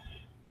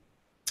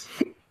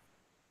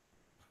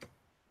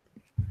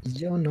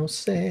 Yo no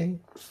sé.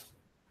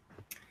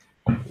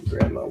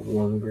 Grab my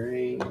warm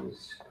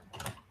grays.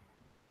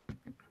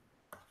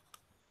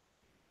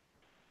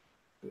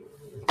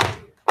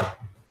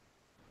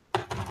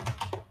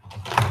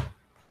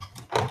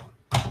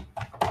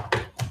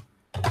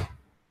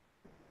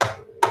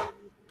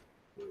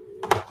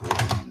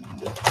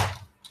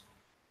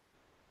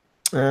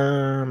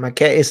 My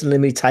cat isn't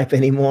letting me type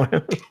anymore.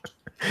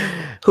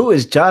 Who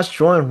is Josh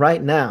drawing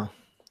right now?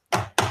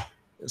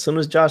 As soon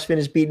as Josh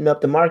finishes beating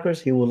up the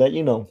markers, he will let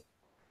you know.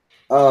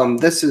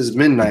 This is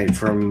Midnight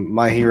from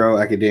My Hero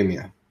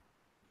Academia.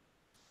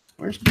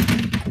 Where's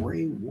the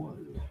gray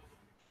one?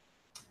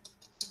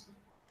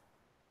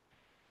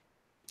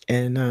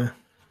 And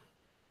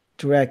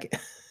Dragon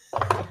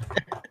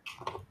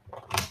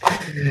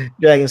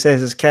Dragon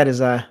says his cat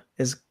is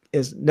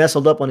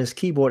nestled up on his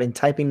keyboard and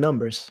typing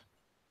numbers.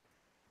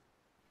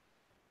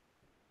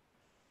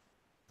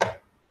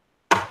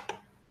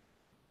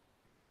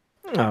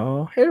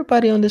 Oh,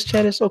 everybody on this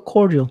chat is so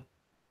cordial.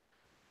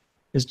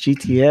 This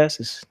GTS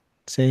is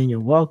saying you're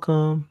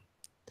welcome.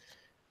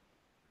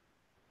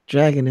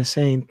 Dragon is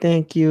saying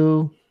thank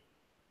you.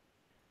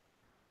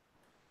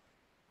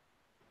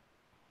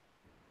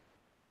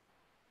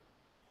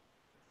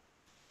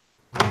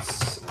 I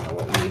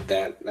won't need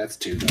that. That's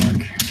too dark.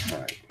 All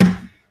right.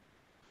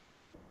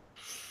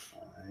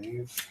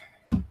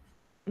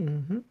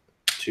 5.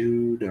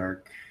 Too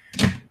dark.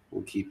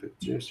 We'll keep it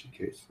just in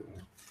case.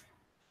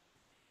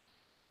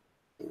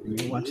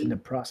 You're watching the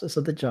process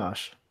of the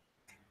Josh.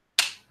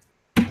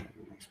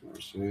 Makes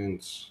more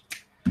sense.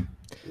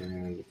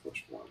 And the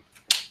first one.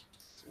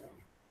 So.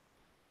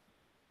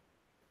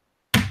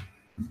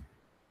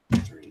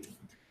 3.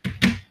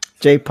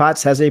 Jay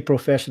Potts has a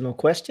professional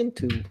question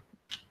to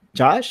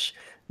Josh.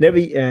 Never,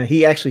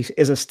 he actually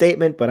is a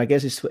statement, but I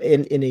guess it's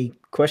in a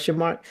question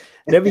mark.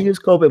 Never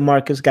used Copic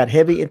markers. Got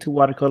heavy into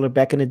watercolor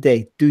back in the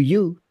day. Do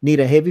you need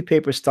a heavy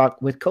paper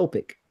stock with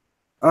Copic?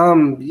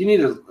 You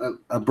need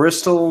a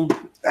Bristol.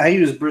 I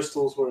use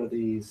Bristols. What are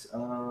these?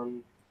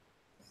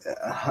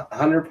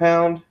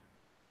 100-pound.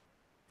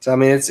 So I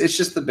mean, it's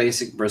just the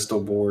basic Bristol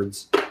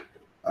boards.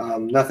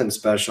 Nothing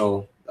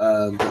special.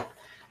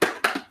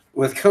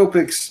 With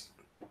Copics,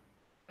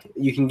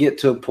 you can get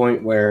to a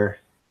point where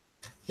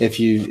if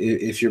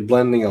you're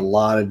blending a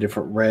lot of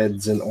different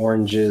reds and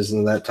oranges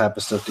and that type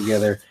of stuff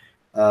together,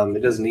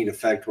 it doesn't need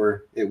effect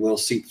where it will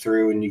seep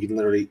through and you can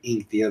literally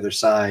ink the other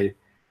side.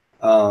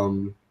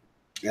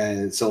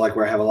 And so like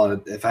where if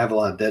I have a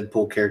lot of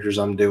Deadpool characters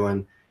I'm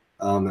doing,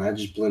 and I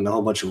just blend a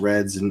whole bunch of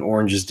reds and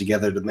oranges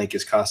together to make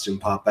his costume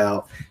pop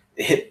out,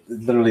 it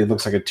literally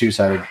looks like a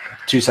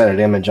two-sided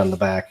image on the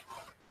back.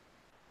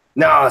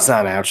 No, it's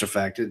not an After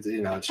Effects.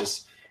 It's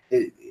just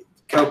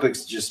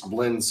Copics just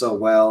blend so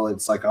well.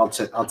 It's like I'll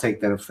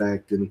take that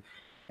effect, and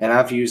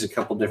I've used a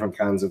couple different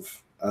kinds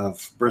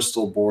of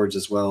Bristol boards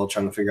as well,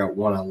 trying to figure out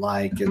one I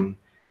like, and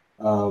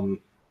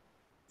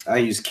I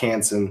use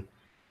Canson.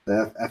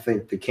 I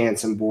think the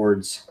Canson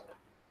boards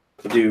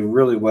do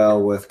really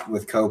well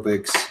with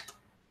Copics,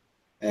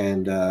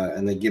 and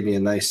they give me a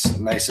nice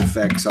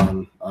effects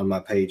on my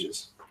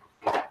pages.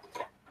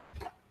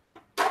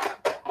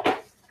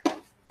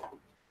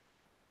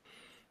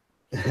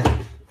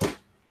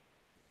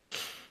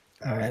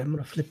 All right, I'm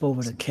gonna flip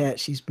over the cat.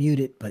 She's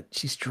muted, but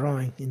she's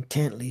drawing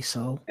intently.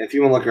 So if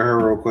you want to look at her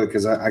real quick,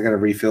 because I got to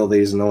refill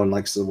these, and no one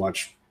likes to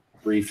watch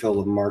refill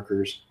of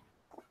markers.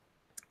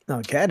 No,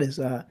 cat is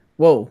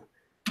whoa.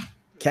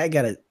 Cat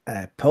got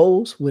a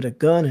pose with a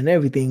gun and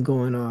everything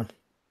going on.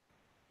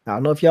 I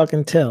don't know if y'all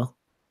can tell.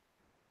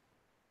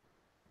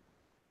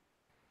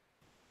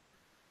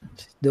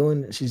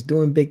 She's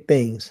doing big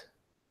things.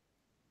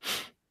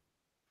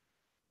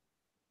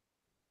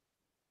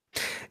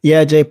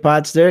 Yeah, J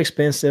Pots, they're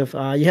expensive.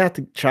 You have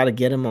to try to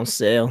get them on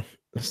sale.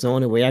 That's the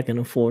only way I can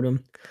afford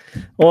them.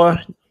 Or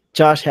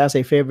Josh has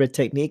a favorite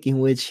technique in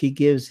which he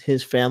gives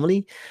his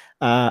family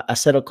a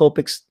set of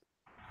Copics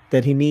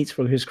that he needs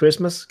for his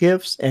Christmas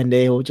gifts, and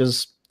they will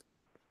just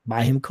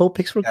buy him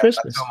Copics for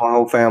Christmas. I tell my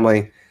whole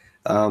family,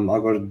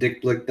 I'll go to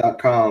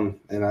dickblick.com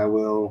and I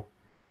will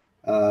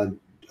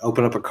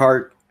open up a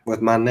cart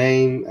with my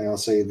name, and I'll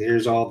say,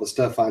 here's all the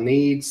stuff I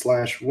need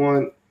 /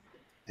 want.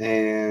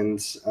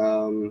 And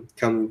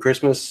come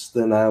Christmas,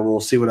 then I will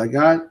see what I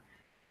got.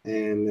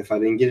 And if I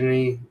didn't get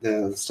any,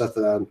 the stuff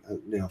that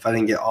if I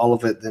didn't get all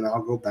of it, then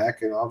I'll go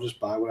back and I'll just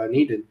buy what I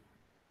needed.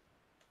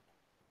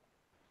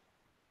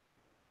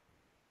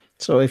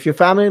 So if your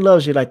family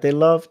loves you like they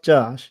love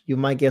Josh, you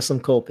might get some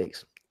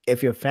Copics.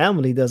 if your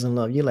family doesn't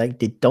love you, like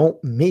they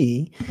don't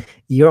me,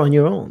 you're on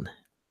your own.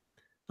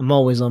 I'm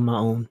always on my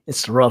own.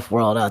 It's a rough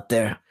world out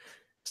there,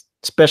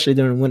 especially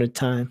during winter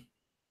time.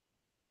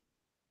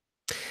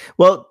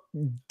 Well,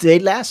 they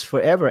last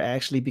forever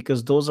actually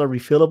because those are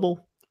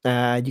refillable.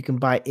 You can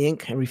buy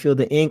ink and refill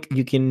the ink.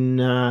 You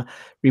can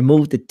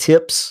remove the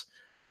tips.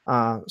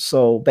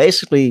 So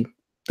basically,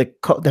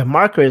 the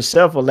marker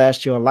itself will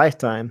last you a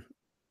lifetime.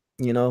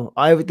 You know,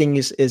 everything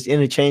is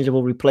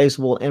interchangeable,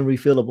 replaceable, and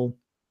refillable.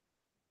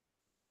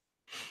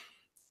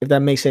 If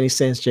that makes any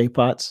sense, J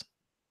Potts.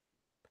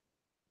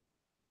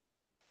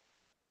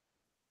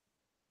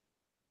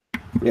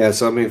 Yeah,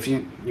 so I mean, if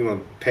you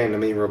want to pan to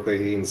me real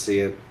quick, you can see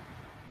it.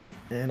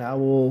 And I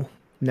will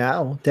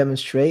now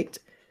demonstrate.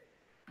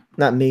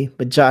 Not me,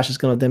 but Josh is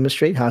going to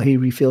demonstrate how he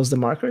refills the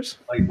markers.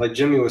 Like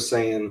Jimmy was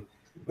saying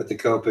with the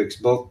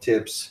Copics, both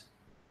tips.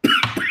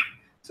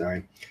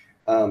 Sorry,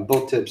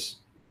 both tips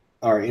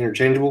are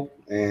interchangeable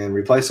and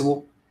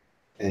replaceable.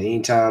 And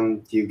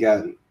anytime you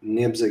got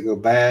nibs that go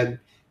bad,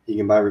 you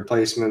can buy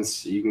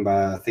replacements. You can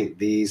buy, I think,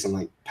 these in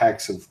like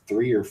packs of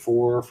 3 or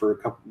 4 for a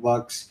couple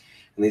bucks,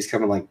 and these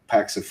come in like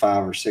packs of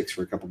 5 or 6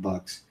 for a couple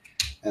bucks.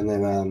 And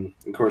then,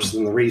 of course,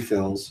 then the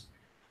refills.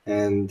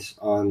 And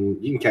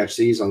you can catch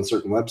these on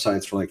certain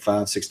websites for like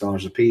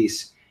 $5-6 a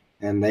piece,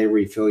 and they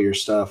refill your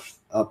stuff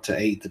up to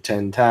 8 to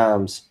 10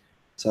 times.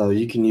 So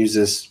you can use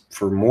this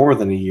for more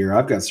than a year.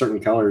 I've got certain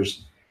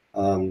colors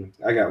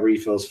I got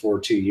refills for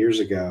 2 years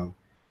ago,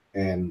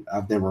 and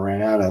I've never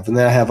ran out of. And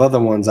then I have other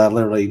ones I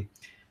literally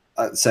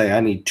say I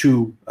need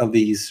 2 of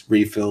these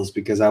refills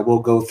because I will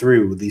go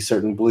through these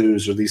certain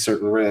blues or these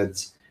certain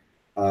reds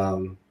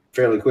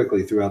fairly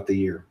quickly throughout the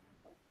year.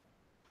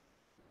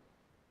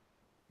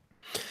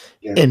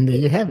 Yeah. And there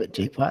you have it,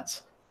 J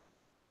Potts.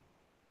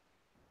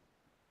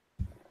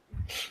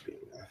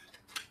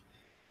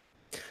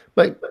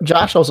 But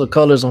Josh also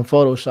colors on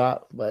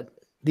Photoshop, but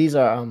these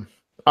are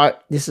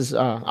art. This is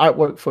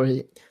artwork for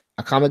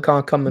a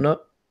Comic-Con coming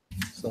up.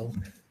 So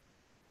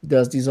he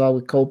does these all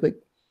with Copic.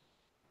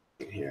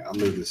 Here, I'll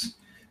move this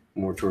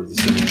more toward the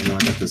center. I know I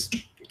got this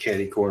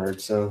caddy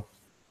cornered, so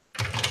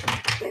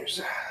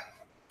there's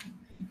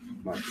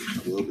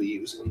markers I will be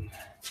using.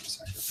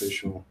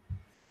 Sacrificial.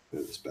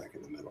 Move this back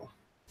in the middle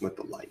with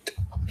the light.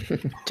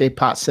 J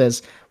Pot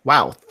says,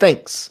 "Wow,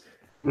 thanks."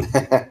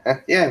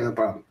 Yeah, no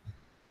problem.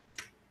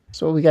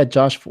 So what we got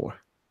Josh for?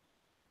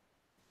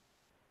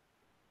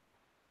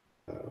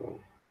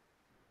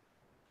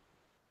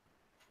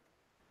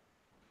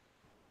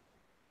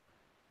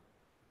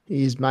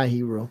 He's my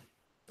hero.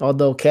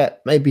 Although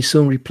Cat may be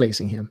soon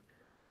replacing him.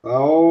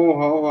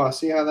 Oh, I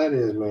see how that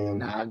is, man.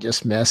 Nah, I'm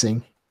just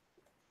messing.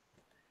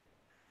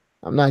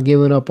 I'm not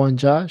giving up on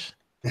Josh.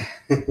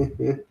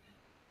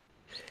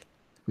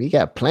 We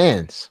got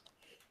plans,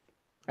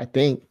 I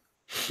think.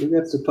 We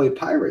got to play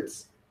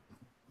Pirates.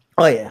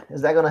 Oh, yeah.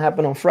 Is that going to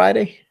happen on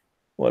Friday?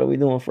 What are we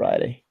doing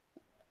Friday?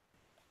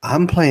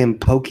 I'm playing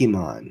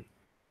Pokemon.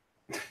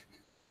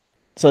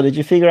 So did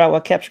you figure out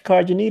what capture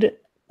card you needed?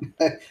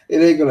 It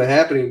ain't going to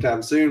happen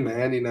anytime soon,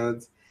 man. You know,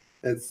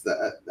 it's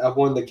I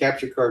won the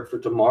capture card for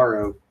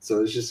tomorrow,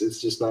 so it's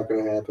just not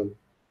going to happen.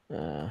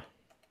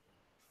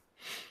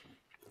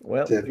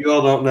 Well, so if you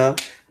all don't know,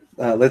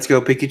 Let's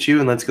Go Pikachu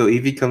and Let's Go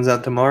Eevee comes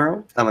out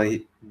tomorrow. I'm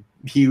a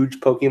huge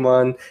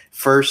Pokemon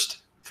first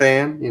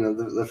fan, you know,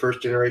 the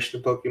first generation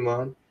of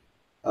Pokemon.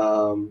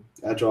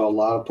 I draw a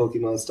lot of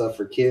Pokemon stuff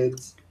for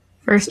kids.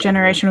 First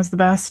generation was the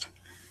best.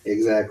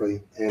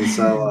 Exactly. And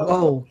so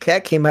whoa,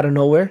 Cat came out of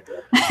nowhere.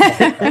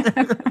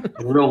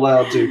 Real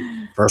loud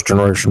too. First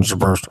generation's the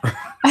best.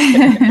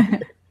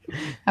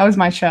 That was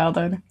my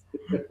childhood.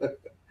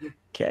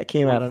 Cat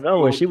came out of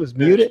nowhere. She was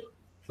muted.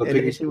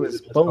 And she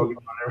was boom.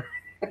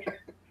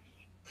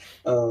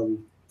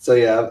 So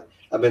yeah,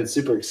 I've been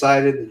super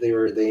excited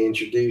that they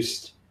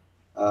introduced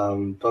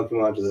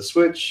Pokemon to the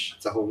Switch.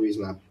 It's the whole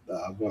reason I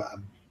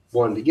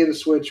wanted to get a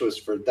Switch was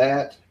for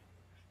that.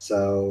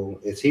 So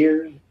it's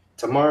here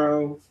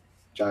tomorrow.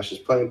 Josh is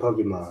playing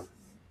Pokemon.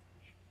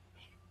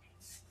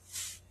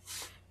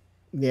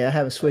 Yeah, I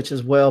have a Switch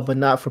as well, but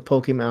not for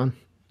Pokemon.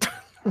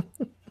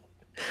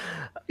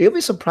 You'll be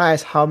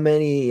surprised how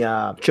many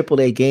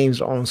AAA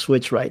games are on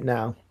Switch right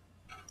now.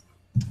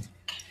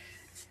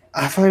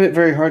 I find it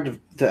very hard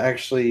to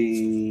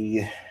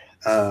actually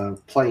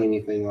play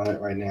anything on it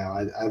right now.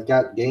 I've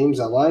got games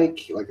I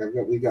like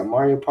we've got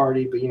Mario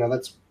Party, but you know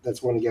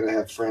that's when you gotta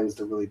have friends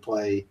to really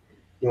play.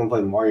 You don't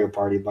play Mario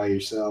Party by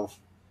yourself.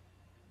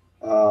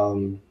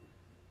 I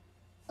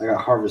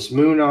got Harvest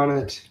Moon on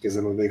it because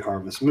I'm a big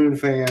Harvest Moon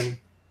fan.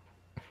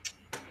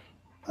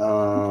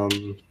 My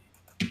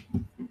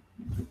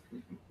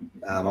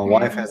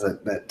wife has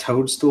that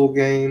Toadstool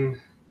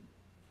game.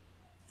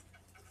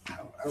 I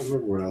don't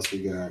remember what else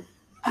we got.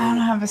 I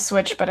don't have a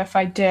Switch, but if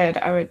I did,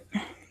 I would.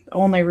 The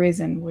only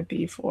reason would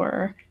be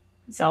for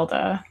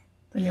Zelda,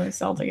 the newest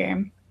Zelda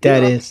game.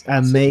 That is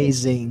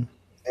amazing.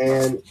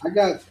 And I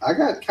got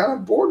kind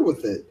of bored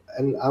with it,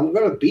 and I'm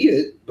gonna beat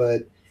it,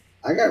 but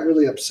I got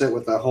really upset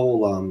with that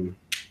whole oh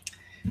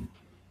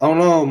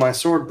no, my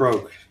sword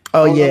broke.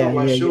 Oh Oh yeah, no,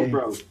 my yeah, shield yeah.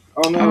 broke.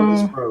 Oh no,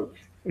 this Oh, broke.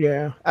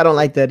 Yeah, I don't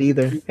like that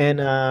either. And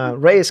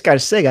Rey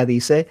Escarcega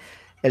dice,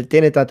 él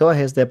tiene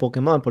tatuajes de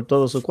Pokemon por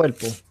todo su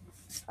cuerpo.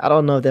 I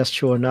don't know if that's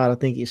true or not. I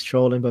think he's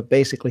trolling, but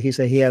basically he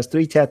said he has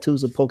 3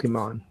 tattoos of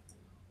Pokemon.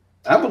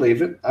 I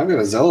believe it. I've got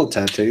a Zelda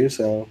tattoo,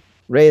 so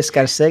Rey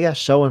Escarcega,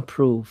 show and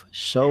prove.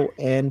 Show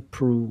and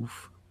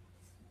prove.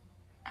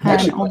 and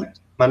actually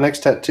my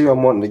next tattoo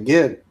I'm wanting to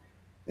get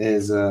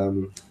is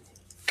kind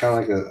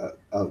of like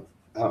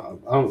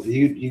I don't,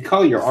 you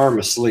call your arm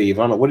a sleeve.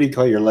 I don't know. What do you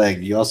call your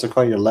leg? Do you also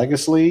call your leg a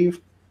sleeve?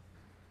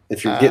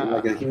 If you're getting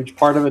like a huge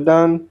part of it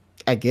done?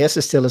 I guess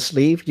it's still a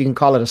sleeve. You can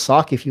call it a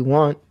sock if you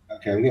want.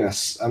 Okay,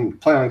 I'm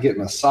planning on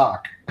getting a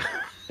sock.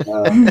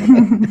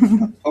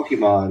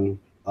 Pokemon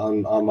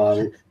on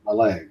my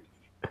leg.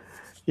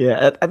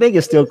 Yeah, I think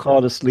it's still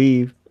called a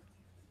sleeve.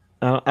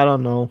 I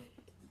don't know.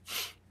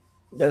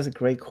 That's a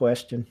great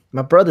question.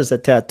 My brother's a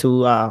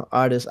tattoo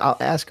artist. I'll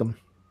ask him.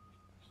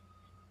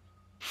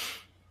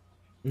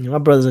 My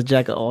brother's a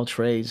jack of all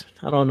trades.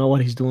 I don't know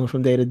what he's doing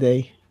from day to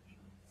day.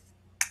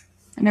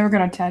 I never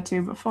got a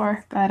tattoo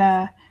before, but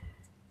a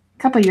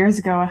couple of years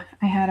ago,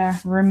 I had a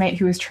roommate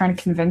who was trying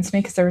to convince me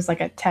because there was like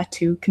a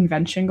tattoo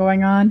convention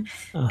going on,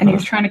 and he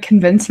was trying to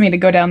convince me to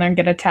go down there and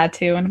get a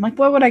tattoo. And I'm like,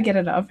 "What would I get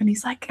it of?" And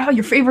he's like, "Oh,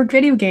 your favorite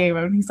video game."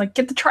 And he's like,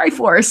 "Get the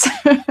Triforce."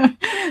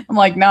 I'm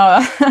like,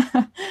 "No,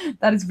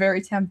 that is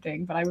very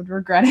tempting, but I would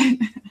regret it."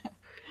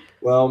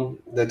 Well,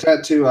 the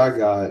tattoo I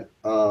got,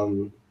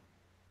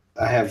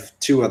 I have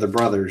 2 other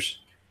brothers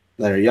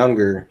that are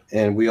younger,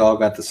 and we all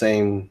got the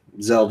same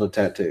Zelda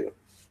tattoo.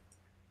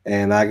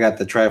 And I got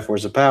the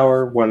Triforce of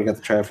Power, one got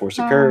the Triforce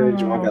of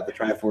Courage, and one got the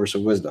Triforce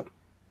of Wisdom.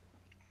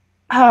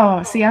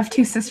 Oh, see, I have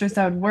 2 sisters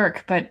that would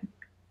work, but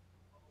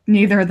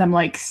neither of them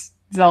likes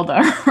Zelda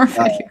or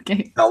video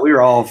games. No, we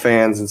were all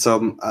fans, and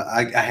so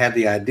I had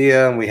the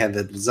idea, and we had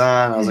the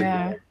design. I was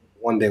like,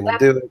 one day we'll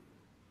do it.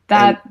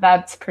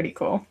 That's pretty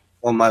cool.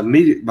 Well,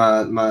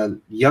 my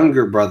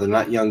younger brother,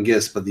 not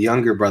youngest, but the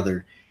younger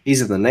brother, he's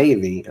in the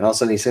Navy, and all of a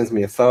sudden he sends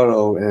me a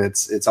photo, and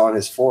it's on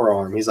his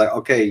forearm. He's like,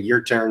 "Okay,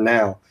 your turn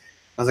now."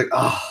 I was like,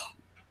 "Oh,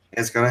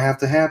 it's gonna have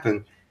to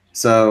happen."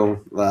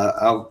 So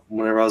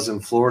whenever I was in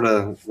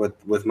Florida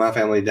with my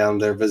family down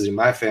there visiting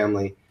my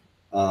family,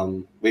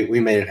 we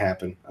made it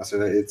happen. I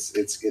said, "It's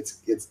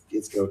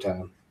go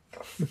time."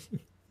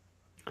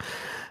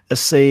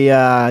 Let's see.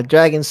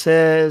 Dragon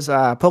says,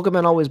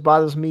 Pokemon always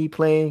bothers me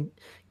playing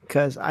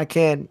because I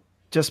can't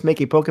just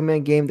make a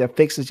Pokemon game that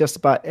fixes just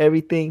about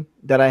everything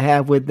that I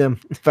have with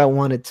them if I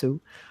wanted to.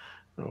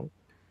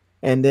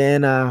 And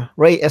then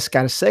Rey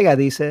Escarcega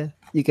dice,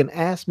 you can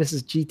ask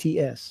Mrs.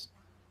 GTS.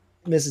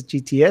 Mrs.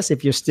 GTS,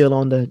 if you're still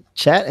on the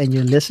chat and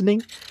you're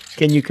listening,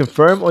 can you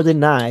confirm or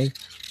deny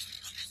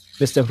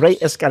Mr. Rey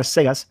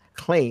Escarcega's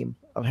claim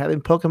of having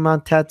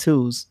Pokemon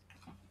tattoos?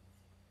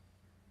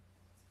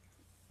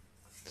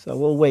 So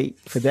we'll wait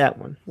for that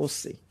one. We'll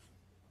see.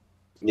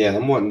 Yeah,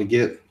 I'm wanting to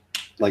get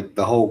like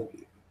the whole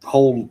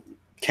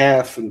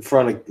calf in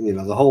front of,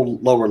 the whole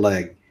lower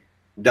leg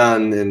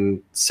done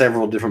in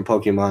several different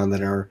Pokemon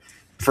that are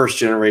first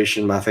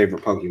generation, my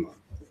favorite Pokemon.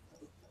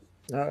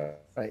 All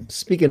right.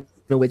 Speaking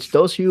of which,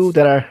 those of you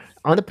that are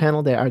on the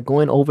panel that are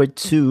going over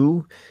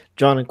to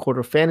Drawn and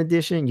Quarter Fan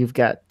Edition, you've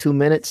got 2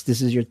 minutes.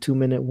 This is your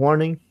 2-minute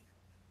warning.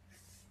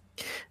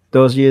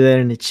 Those of you that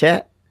are in the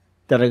chat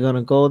that are going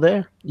to go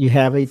there, you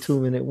have a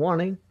 2-minute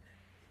warning.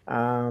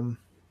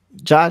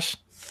 Josh,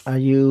 are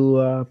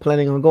you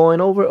planning on going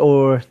over,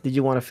 or did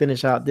you want to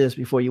finish out this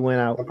before you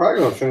went out? I'm probably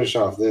going to finish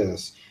off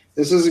this.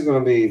 This isn't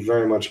going to be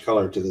very much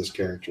color to this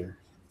character.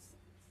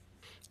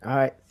 All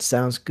right,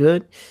 sounds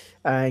good.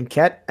 And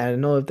Kat, I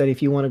don't know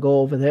if you want to go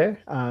over there.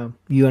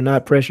 You are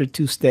not pressured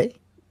to stay,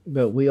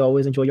 but we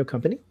always enjoy your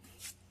company.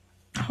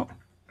 Oh.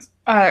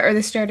 Are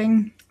they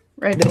starting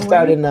right They away?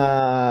 start in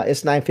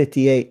it's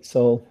 9:58,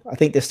 so I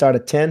think they start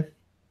at 10.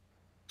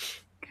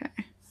 Okay.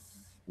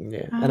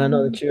 Yeah, and I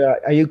know that you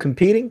are you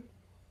competing?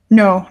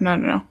 No.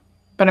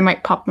 But I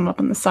might pop them up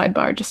on the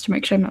sidebar just to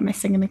make sure I'm not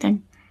missing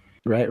anything.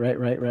 Right.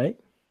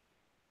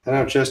 I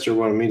know Chester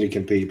wanted me to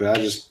compete, but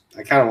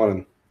I kind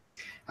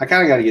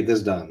of got to get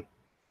this done.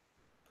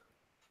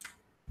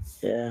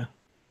 Yeah.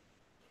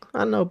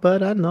 I know,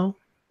 bud. I know.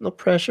 No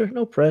pressure. I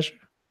know,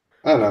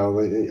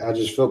 but I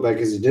just felt bad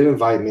because he did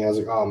invite me. I was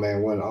like, oh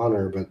man, what an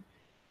honor! But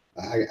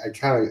I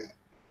got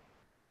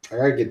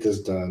to get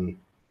this done.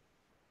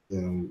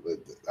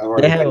 I've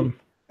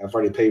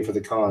already paid for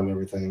the con and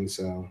everything,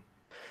 so.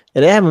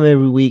 Yeah, they have them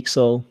every week,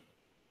 so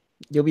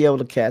you'll be able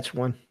to catch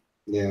one.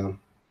 Yeah.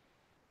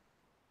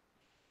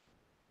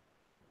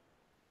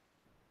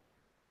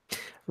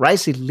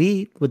 Ricey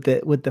lead with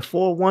the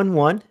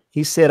 411.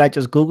 He said, I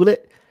just Googled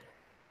it.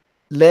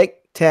 Leg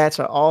tats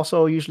are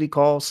also usually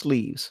called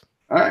sleeves.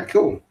 All right,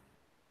 cool.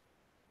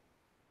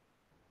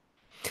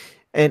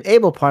 And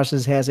Abel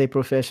Parsons has a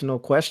professional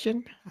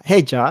question.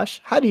 Hey, Josh,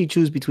 how do you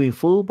choose between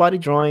full body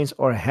drawings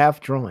or half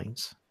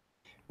drawings?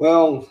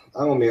 Well,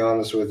 I'm going to be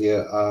honest with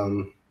you.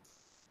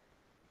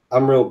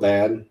 I'm real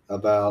bad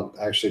about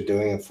actually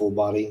doing a full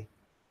body.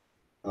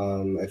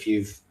 If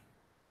you've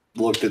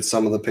looked at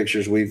some of the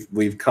pictures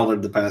we've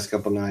colored the past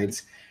couple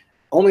nights.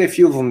 Only a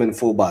few of them in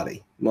full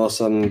body.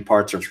 Most of them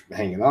parts are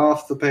hanging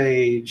off the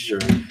page, or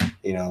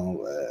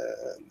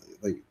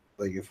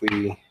like if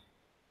we'll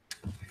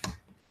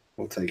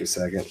take a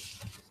second.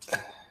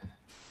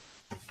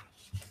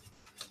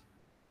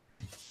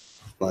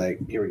 Like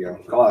here we go.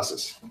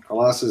 Colossus.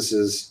 Colossus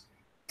is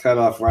cut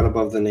off right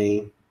above the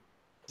knee.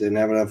 Didn't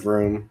have enough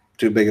room.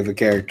 Too big of a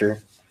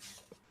character.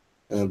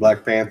 And then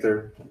Black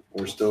Panther,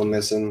 we're still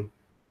missing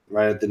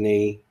right at the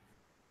knee.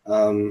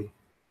 And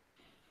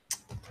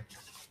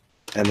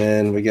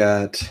then we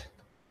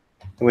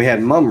had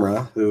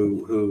Mumra,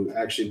 who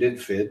actually did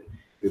fit.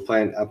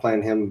 I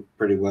planned him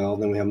pretty well.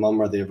 Then we have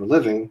Mumra the Ever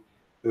Living,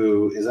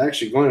 who is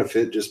actually going to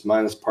fit, just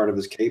minus part of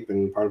his cape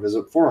and part of his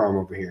forearm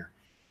over here.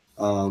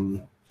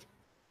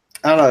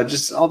 I don't know. It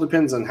just all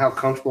depends on how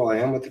comfortable I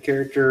am with the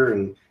character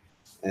and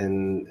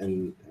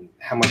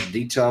how much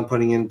detail I'm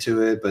putting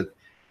into it. But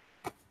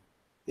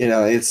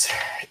it's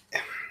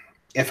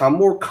if I'm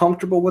more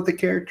comfortable with the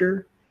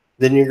character,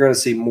 then you're going to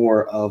see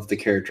more of the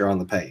character on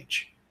the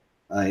page.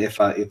 If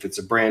it's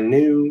a brand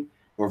new,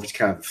 or if it's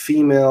kind of a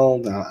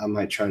female, then I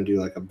might try and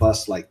do like a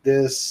bust like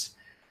this.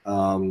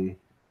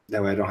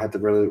 That way I don't have to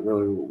really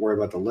worry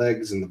about the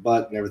legs and the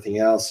butt and everything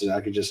else. And I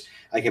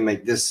can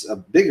make this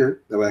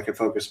bigger. That way I can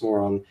focus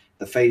more on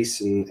the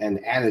face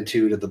and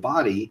attitude of the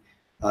body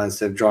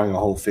instead of drawing a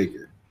whole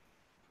figure.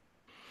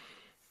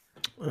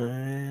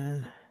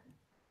 I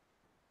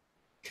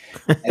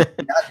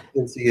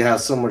can see how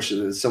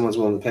someone's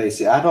willing to pay.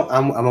 See,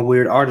 I'm a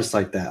weird artist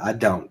like that. I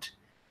don't.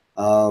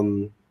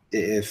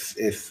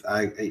 If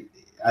I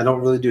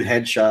don't really do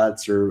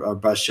headshots or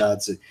bust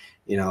shots.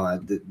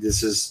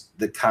 This is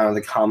the kind of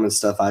the common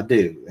stuff I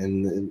do,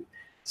 and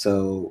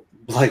so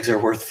legs are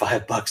worth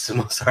 $5 the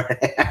most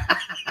art.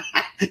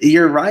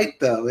 You're right,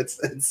 though.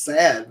 It's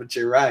sad, but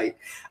you're right.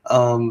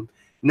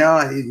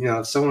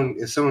 If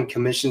someone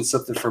commissions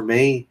something for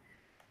me,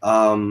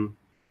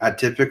 I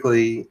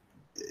typically,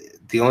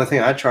 the only thing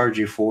I charge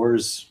you for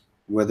is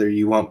whether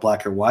you want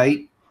black or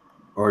white,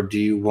 or do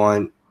you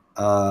want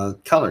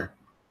color,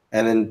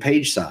 and then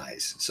page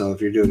size. So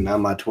if you're doing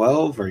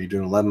 9x12, or you're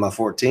doing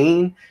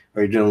 11x14,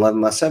 or you're doing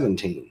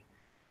 11x17,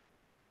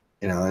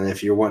 and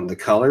if you're wanting the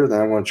color, then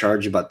I want to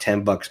charge you about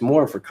 $10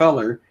 more for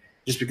color,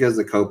 just because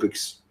the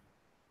Copics,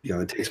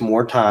 it takes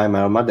more time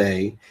out of my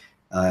day.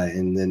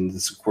 And then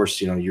this, of course,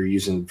 you're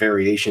using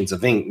variations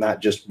of ink,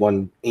 not just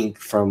one ink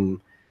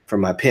from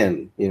my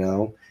pen,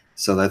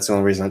 So that's the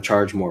only reason I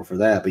charge more for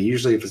that. But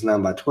usually if it's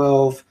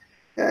 9x12,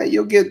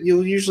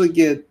 you'll usually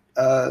get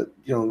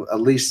at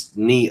least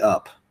knee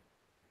up,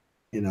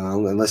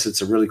 unless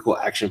it's a really cool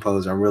action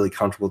pose. I'm really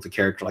comfortable with the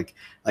character, like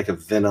a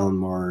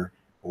Venom or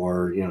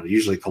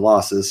usually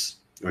Colossus,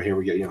 or here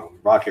we go,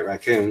 Rocket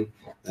Raccoon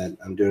that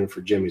I'm doing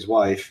for Jimmy's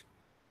wife.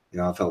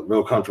 I felt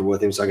real comfortable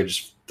with him, so I could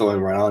just throw him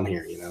right on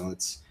here.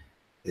 It's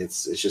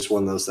just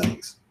one of those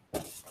things.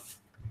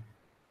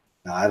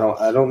 Now, I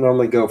don't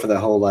normally go for that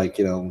whole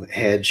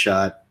head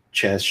shot,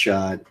 chest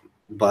shot,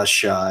 bust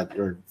shot,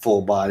 or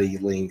full body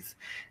length.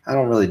 I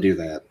don't really do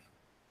that.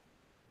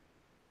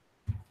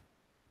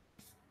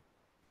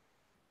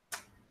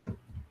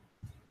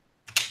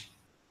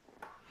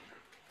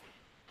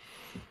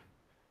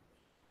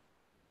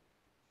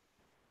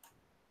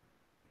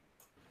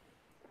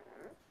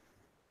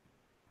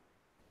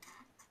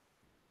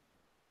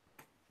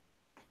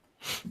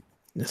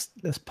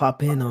 Let's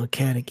pop in on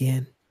Kat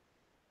again.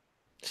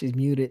 She's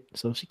muted,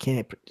 so she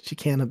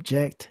can't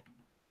object.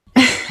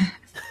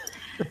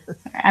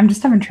 I'm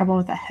just having trouble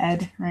with the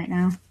head right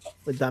now.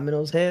 With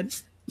Domino's head?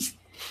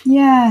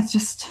 Yeah, it's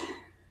just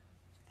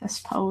this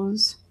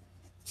pose.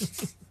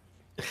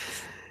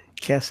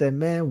 Kat said,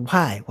 "Man,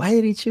 why? Why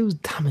did he choose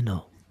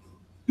Domino?"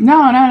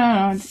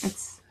 No.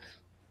 It's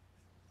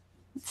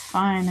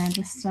fine. I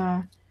just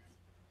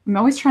I'm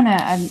always trying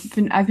to.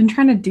 I've been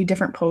trying to do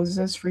different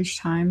poses for each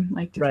time,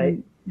 like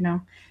different,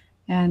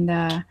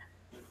 and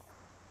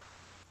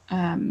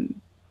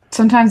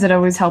sometimes it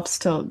always helps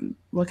to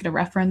look at a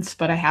reference,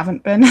 but I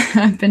haven't been.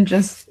 I've been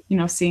just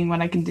seeing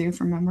what I can do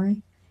from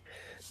memory.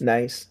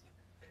 Nice.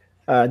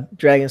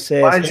 Dragon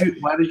says, "Why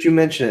did you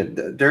mention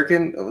it,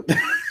 Durkin?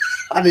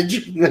 Why did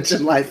you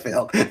mention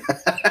Liefeld?"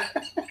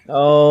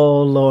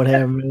 Oh, Lord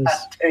have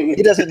mercy.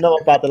 He doesn't know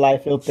about the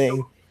Liefeld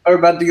thing. We're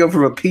about to go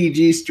from a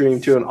PG stream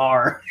to an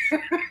R.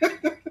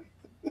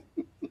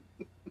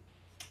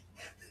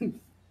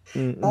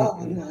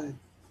 Oh, no.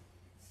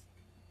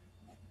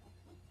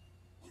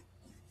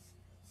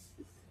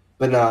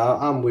 But no,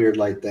 I'm weird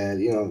like that,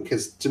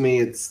 because to me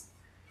it's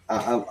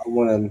I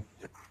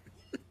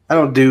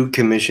don't do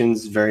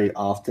commissions very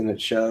often at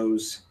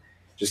shows,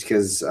 just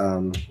because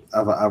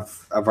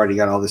I've already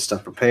got all this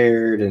stuff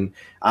prepared, and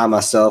I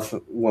myself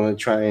want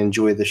to try and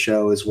enjoy the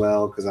show as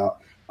well, because I'll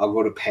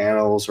go to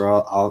panels, or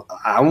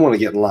I want to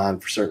get in line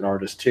for certain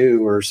artists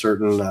too, or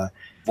certain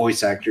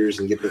voice actors,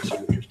 and get their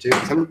signatures too,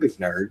 because I'm a big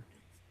nerd.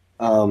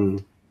 But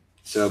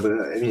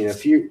I mean,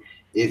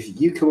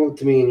 if you come up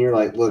to me and you're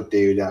like, "Look,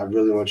 dude, I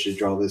really want you to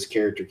draw this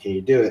character. Can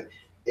you do it?"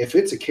 If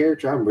it's a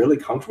character I'm really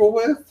comfortable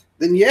with,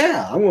 then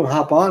yeah, I'm gonna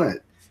hop on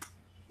it.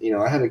 You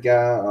know, I had a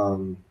guy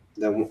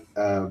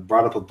that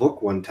brought up a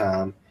book one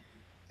time,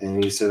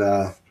 and he said,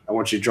 "I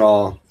want you to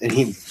draw." And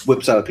he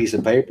whips out a piece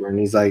of paper, and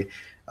he's like,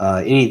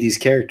 "Any of these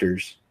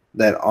characters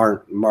that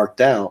aren't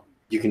marked out,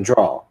 you can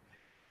draw.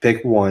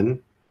 Pick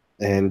one,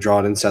 and draw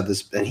it inside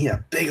this." And he had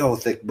a big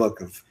old thick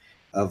book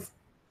of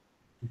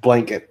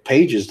blanket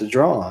pages to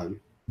draw on.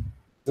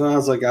 And I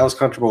was like, I was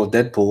comfortable with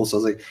Deadpool, so I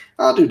was like,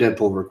 I'll do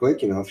Deadpool real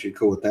quick, you know, if you're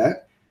cool with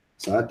that.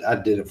 So I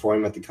did it for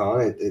him at the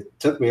con. It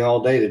took me all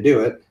day to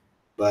do it,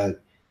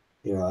 but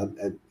you know,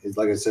 it's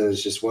like I said,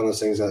 it's just one of those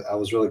things that I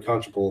was really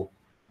comfortable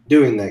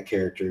doing that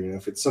character. You know,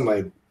 if it's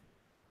somebody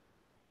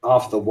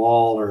off the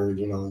wall, or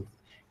you know,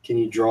 can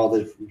you draw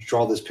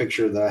this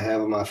picture that I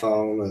have on my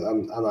phone?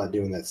 I'm not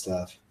doing that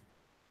stuff.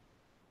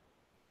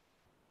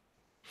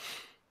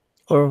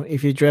 Or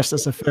if you're dressed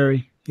as a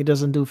furry, he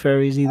doesn't do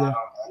furries either.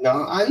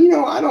 No, I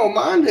don't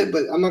mind it,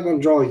 but I'm not going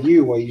to draw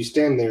you while you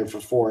stand there for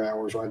 4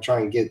 hours while I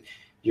try and get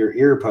your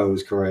ear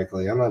pose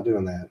correctly. I'm not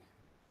doing that.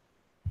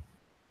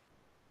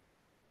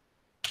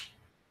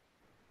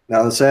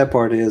 Now the sad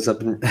part is,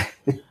 me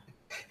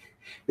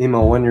and my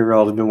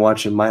 1-year-old have been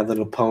watching My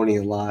Little Pony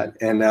a lot,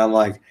 and now I'm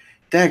like,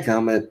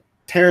 dadgummit,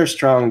 Tara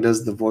Strong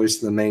does the voice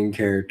of the main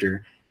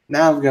character.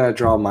 Now I'm gonna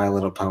draw My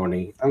Little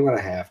Pony. I'm gonna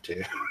have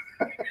to.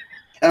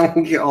 I'm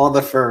gonna get all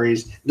the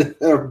furries,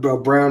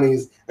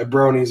 brownies,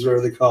 bronies,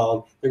 whatever they're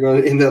called. They're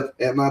gonna end up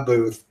at my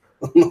booth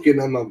looking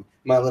at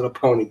my Little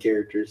Pony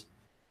characters.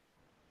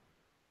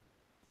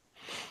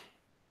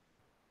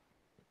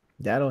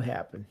 That'll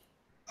happen.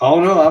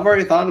 Oh no, I've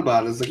already thought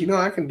about it. It's like,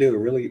 I can do it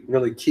really,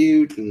 really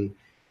cute and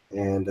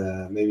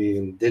maybe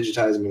even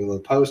digitize me a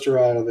little poster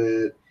out of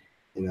it,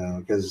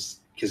 because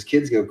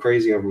kids go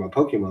crazy over my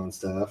Pokemon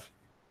stuff,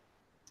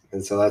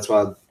 and so that's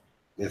why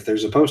if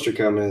there's a poster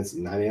coming, it's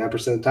 99%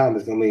 of the time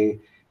it's gonna be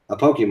a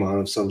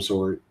Pokemon of some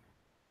sort,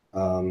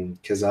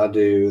 because I'll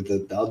do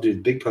the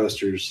big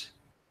posters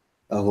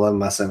of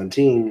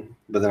 11x17,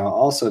 but then I'll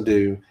also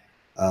do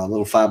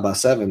little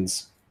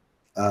 5x7s.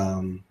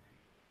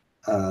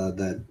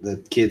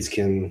 That kids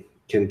can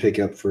pick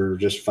up for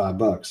just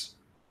 $5,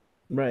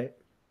 right?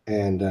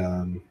 And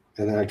then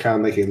I kind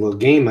of make a little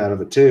game out of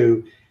it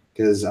too,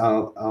 because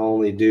I'll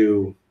only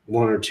do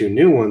 1 or 2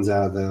 new ones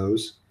out of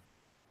those.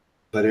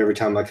 But every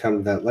time I come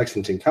to that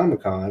Lexington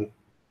Comic-Con,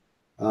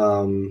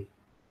 I'll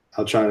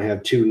try to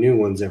have 2 new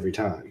ones every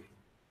time.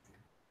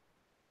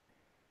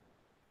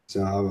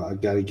 So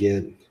I've got to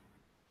get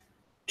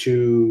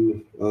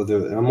 2.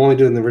 I'm only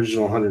doing the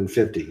original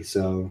 150,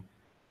 so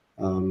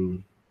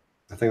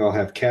I think I'll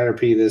have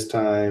Caterpie this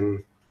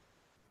time.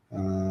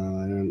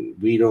 And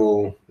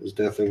Weedle is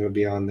definitely going to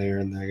be on there,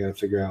 and then I got to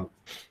figure out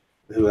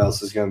who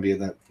else is going to be in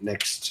that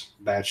next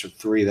batch of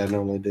 3 that I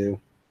normally do.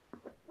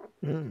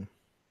 Mm.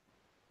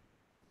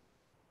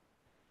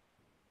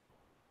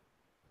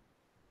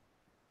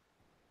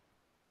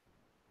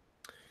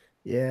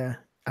 Yeah,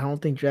 I don't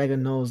think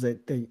Dragon knows that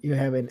you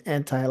have an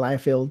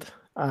anti-Liefeld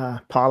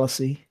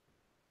policy.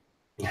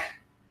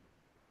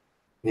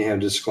 Yeah,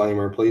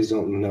 disclaimer. Please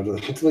don't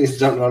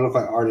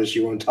notify artists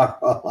you want to talk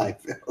about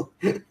Liefeld.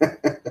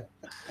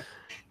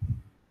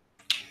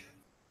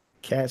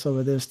 Cat's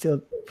over there still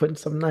putting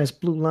some nice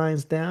blue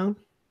lines down.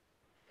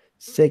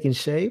 It's taking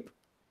shape.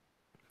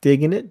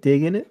 Digging it.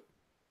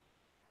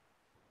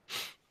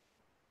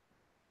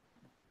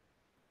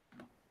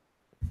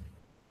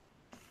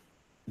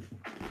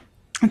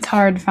 It's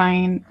hard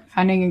finding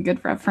a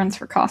good reference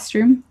for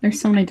costume. There's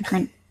so many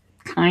different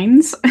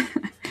kinds.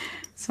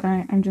 So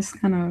I'm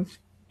just kind of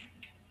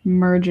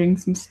merging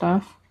some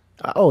stuff.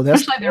 Oh,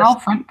 that's actually they're all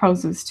front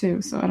poses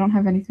too, so I don't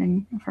have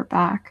anything for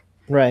back.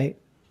 Right.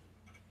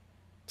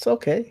 It's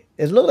okay.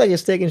 It looks like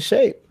it's taking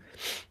shape.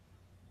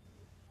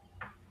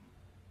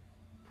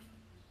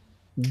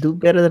 Do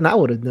better than I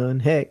would have done.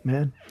 Heck,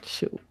 man.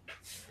 Shoot.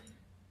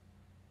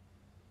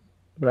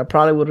 But I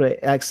probably would have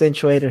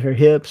accentuated her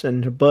hips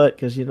and her butt,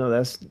 because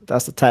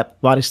that's the type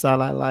of body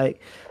style I like.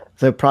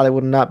 So it probably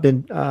would have not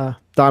been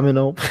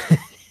Domino.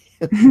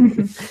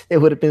 It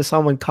would have been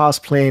someone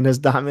cosplaying as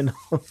Domino.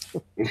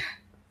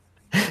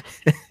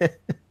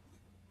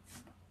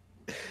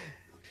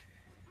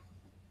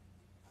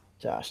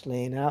 Josh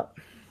laying out.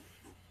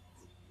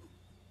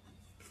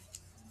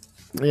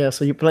 Yeah,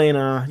 so you're playing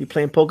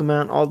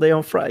Pokemon all day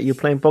on Friday. You're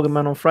playing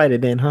Pokemon on Friday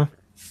then, huh?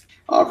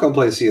 I'll come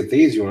play Sea of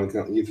Thieves.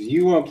 If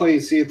you want to play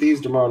Sea of Thieves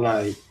tomorrow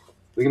night,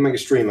 we can make a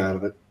stream out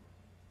of it.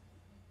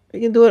 We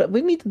can do it.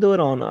 We need to do it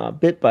on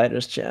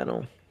Bitbiter's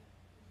channel.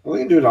 We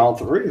can do it all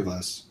 3 of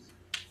us.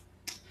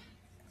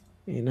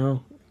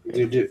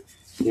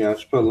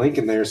 Just put a link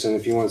in there. So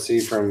if you want to see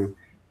from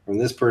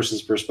this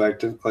person's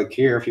perspective, click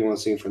here. If you want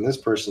to see from this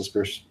person's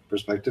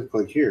perspective,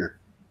 click here.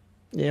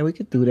 Yeah, we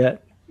could do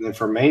that. And then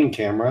for main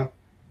camera,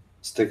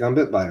 stick on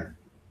Bitbiter.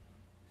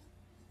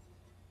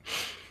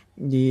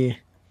 Yeah.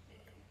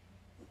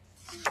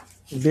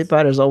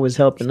 Bitbiter's always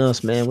helping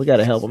us, man. We got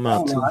to help him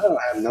out too. I don't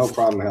have no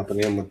problem helping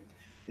him with,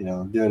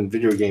 doing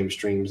video game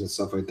streams and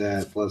stuff like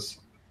that. Plus,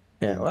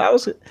 yeah, well, I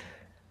was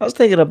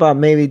thinking about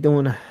maybe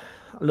doing a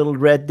little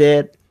Red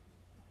Dead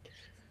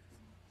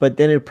but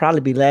then it'll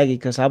probably be laggy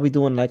because I'll be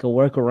doing like a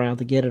workaround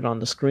to get it on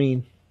the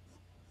screen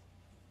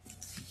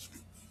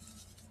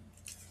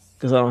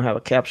because I don't have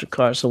a capture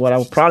card. So what I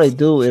will probably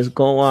do is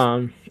go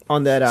on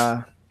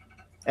that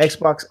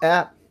Xbox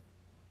app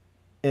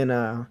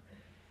and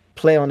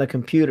play on the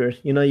computer.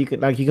 You know, you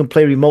can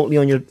play remotely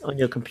on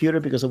your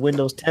computer because of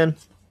Windows 10.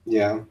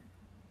 Yeah.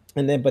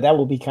 And then, but that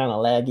will be kind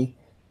of laggy.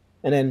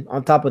 And then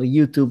on top of the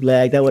YouTube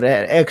lag, that would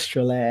add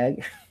extra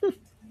lag.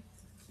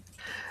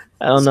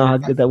 I don't know how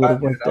good that would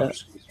have worked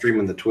out.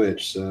 Streaming the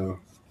Twitch, so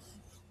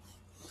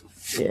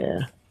yeah,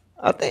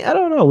 I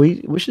don't know.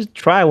 We should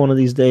try one of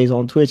these days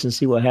on Twitch and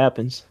see what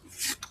happens.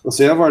 Well,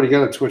 see, I've already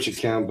got a Twitch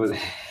account, but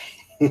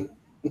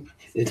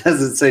it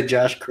doesn't say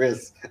Josh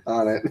Chris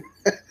on it.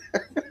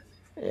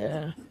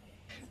 Yeah,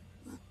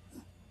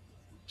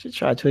 should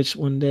try Twitch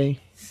one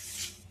day.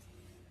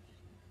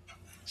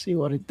 See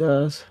what it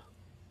does.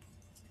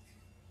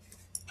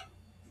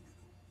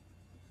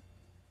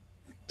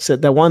 So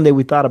that one day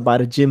we thought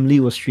about it, Jim Lee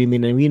was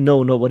streaming, and we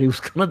know nobody was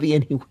gonna be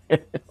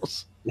anywhere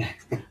else.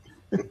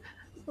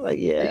 Like,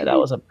 yeah, that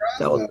was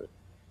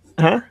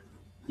huh?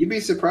 You'd be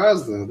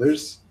surprised though.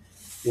 There's,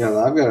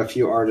 I've got a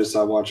few artists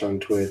I watch on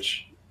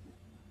Twitch.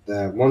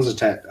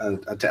 One's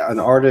an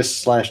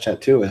artist /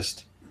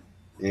 tattooist,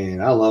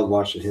 and I love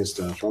watching his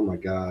stuff. Oh my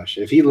gosh,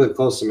 if he lived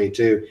close to me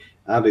too,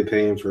 I'd be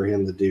paying for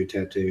him to do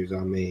tattoos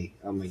on me.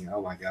 I mean,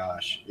 oh my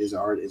gosh, his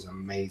art is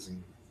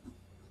amazing.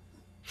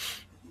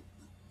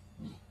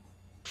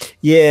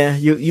 Yeah,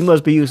 you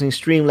must be using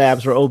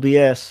Streamlabs or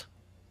OBS,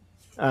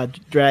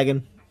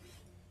 Dragon.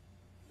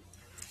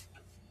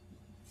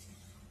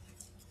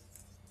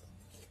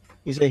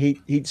 He said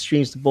he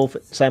streams to both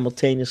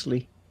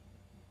simultaneously.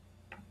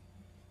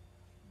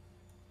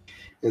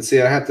 And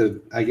see,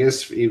 I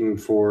guess even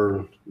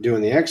for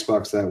doing the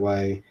Xbox that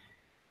way,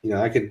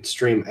 I could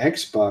stream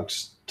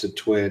Xbox to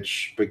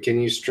Twitch, but can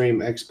you stream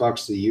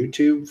Xbox to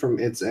YouTube from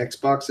its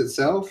Xbox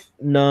itself?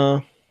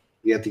 No.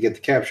 You have to get the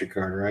capture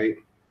card, right?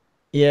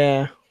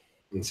 Yeah.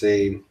 And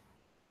see.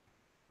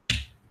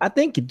 I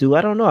think you do.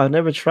 I don't know. I've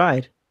never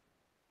tried.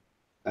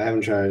 I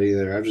haven't tried it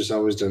either. I've just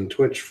always done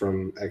Twitch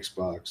from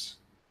Xbox.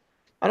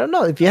 I don't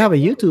know. If you have a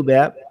YouTube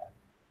app,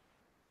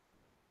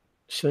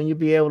 shouldn't you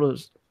be able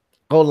to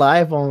go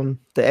live on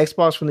the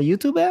Xbox from the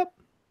YouTube app?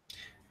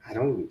 I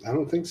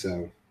don't think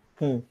so.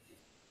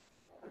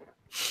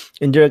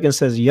 And Jurgen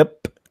says,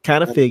 "Yep,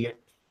 kind of figured.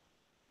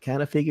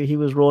 Kind of figured he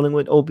was rolling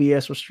with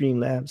OBS or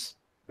Streamlabs."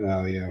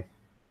 Oh yeah,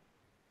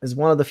 it's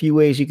one of the few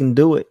ways you can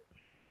do it.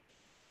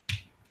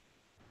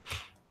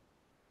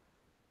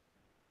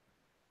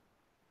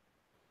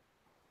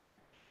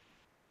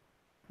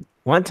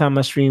 One time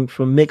I streamed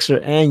from Mixer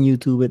and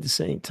YouTube at the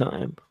same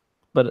time,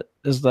 but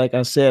it's like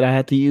I said, I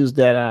had to use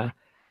that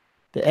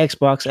the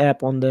Xbox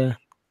app on the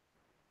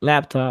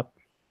laptop.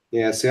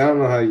 Yeah, see, I don't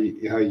know how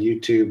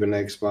YouTube and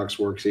Xbox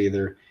works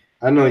either.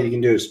 I know you can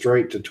do it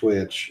straight to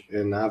Twitch,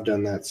 and I've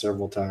done that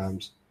several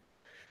times.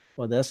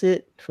 Well, that's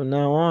it. From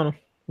now on,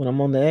 when I'm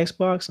on the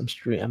Xbox,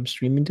 I'm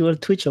streaming to a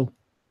Twitch.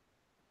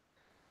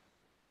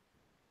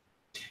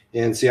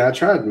 And see, I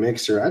tried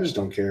Mixer. I just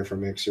don't care for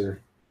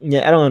Mixer.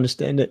 Yeah, I don't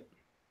understand it.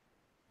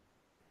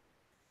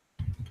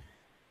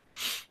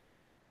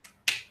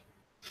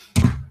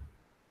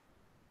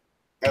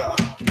 Oh.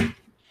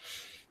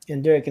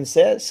 And Dragon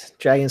says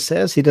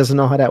he doesn't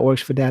know how that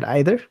works for that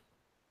either.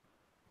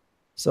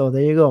 So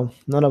there you go.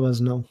 None of us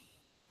know.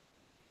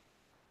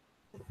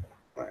 All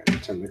right,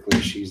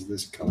 technically she's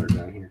this color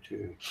down here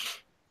too.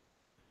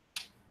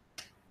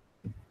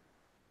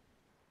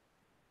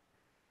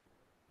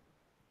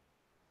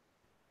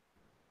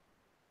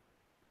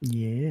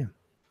 Yeah.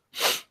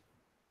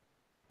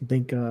 I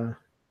think our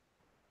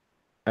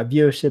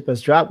viewership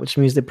has dropped, which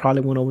means they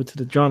probably went over to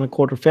the John and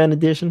Quarter Fan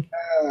Edition.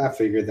 I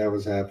figured that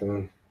was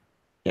happening.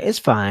 Yeah, it's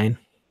fine.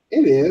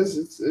 It is.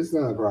 It's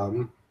not a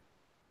problem.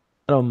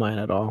 I don't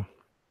mind at all.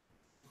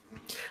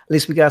 At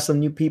least we got some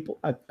new people.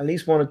 At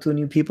least 1 or 2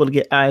 new people to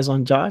get eyes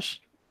on Josh.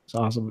 It's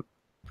awesome.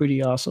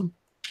 Pretty awesome.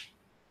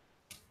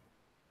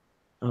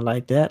 I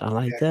like that.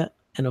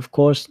 And of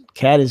course,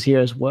 Kat is here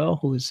as well,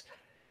 who is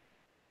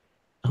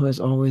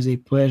always a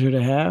pleasure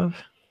to have.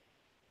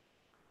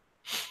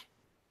 I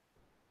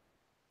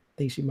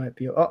think she might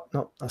be. Oh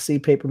no, I see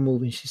paper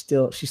moving. She's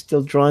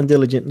still drawing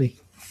diligently.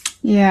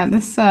 Yeah,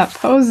 this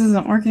pose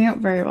isn't working out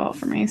very well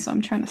for me, so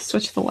I'm trying to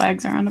switch the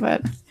legs around a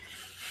bit.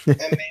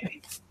 And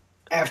maybe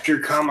after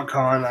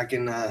Comic-Con, I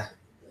can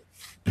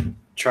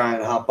try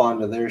and hop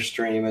onto their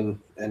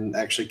stream and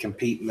actually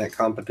compete in that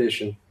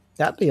competition.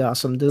 That'd be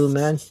awesome, dude,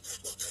 man.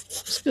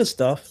 It's good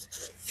stuff.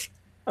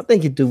 I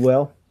think you do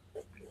well.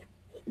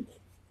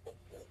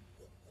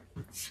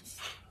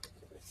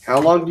 How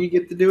long do you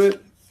get to do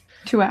it?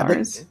 2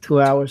 hours.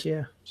 2 hours,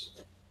 yeah.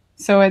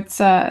 So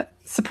it's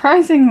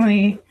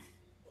surprisingly,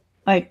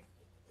 like,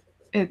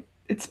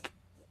 it's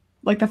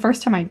like the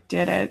first time I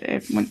did it,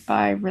 it went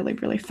by really,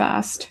 really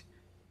fast.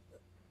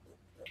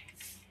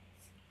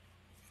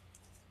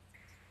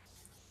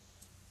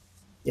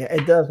 Yeah,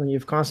 it does when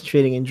you're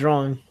concentrating and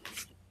drawing.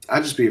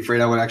 I'd just be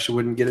afraid I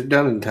wouldn't get it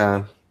done in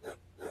time.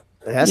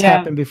 That's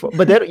happened before,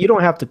 but you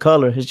don't have to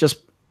color. It's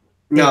just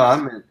no. I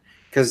mean,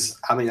 because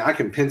I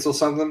can pencil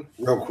something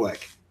real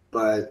quick,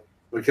 but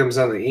when it comes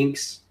down to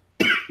inks,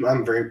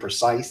 I'm very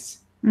precise.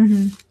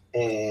 Mm-hmm.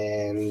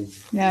 And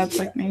yeah, it's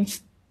like me.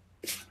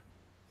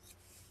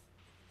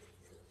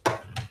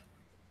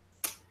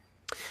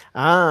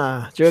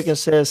 Jurgen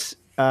says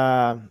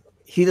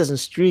he doesn't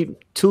stream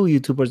to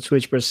YouTube or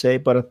Twitch per se,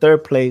 but a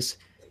third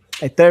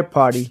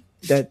party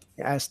that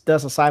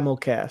does a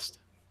simulcast.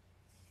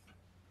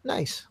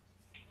 Nice.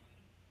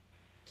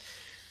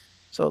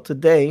 So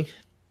today,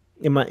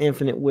 in my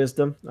infinite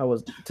wisdom,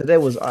 today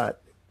was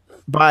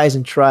buys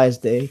and tries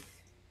day,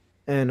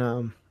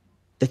 and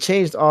they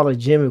changed all the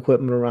gym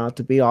equipment around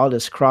to be all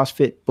this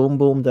CrossFit boom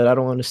boom that I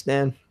don't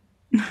understand,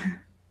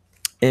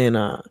 and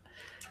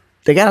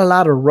they got a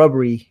lot of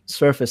rubbery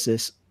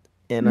surfaces,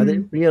 and I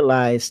didn't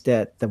realize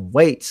that the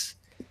weights,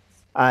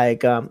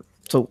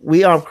 so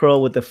we arm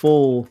curl with the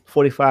full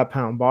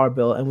 45-pound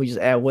barbell, and we just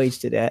add weights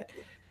to that.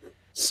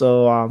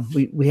 So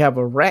we have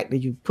a rack that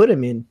you put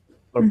them in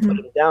or put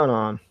them down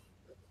on,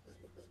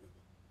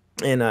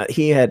 and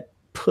he had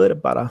put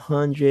about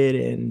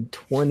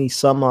 120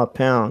 some odd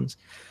pounds.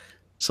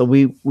 So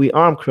we were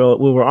arm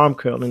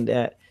curling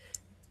that,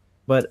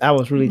 but I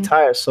was really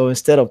tired. So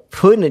instead of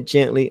putting it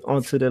gently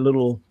onto the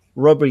little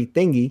rubbery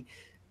thingy,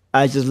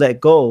 I just let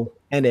go,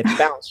 and it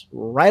bounced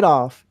right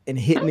off and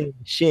hit me in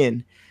the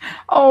shin.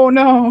 Oh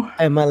no!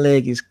 And my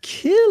leg is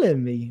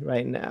killing me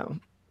right now.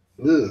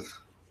 Ugh.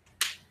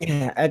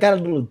 Yeah, I got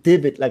a little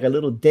divot, like a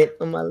little dent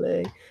on my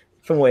leg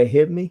from where it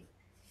hit me.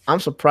 I'm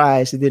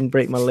surprised it didn't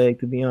break my leg,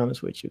 to be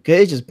honest with you,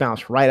 because it just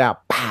bounced right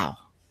out. Pow.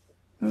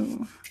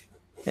 Ooh.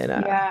 And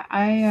yeah,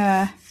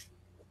 I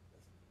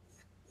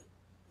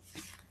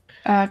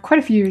quite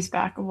a few years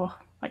back, well,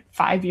 like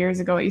 5 years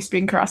ago, I used to be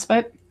in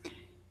CrossFit,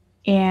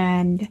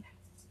 and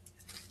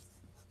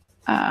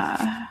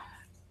I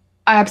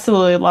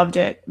absolutely loved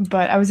it.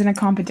 But I was in a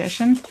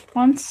competition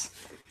once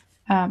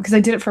because I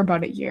did it for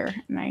about a year,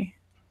 and I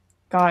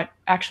got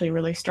actually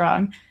really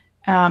strong.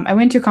 I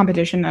went to a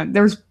competition.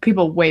 There was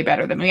people way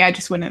better than me. I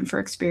just went in for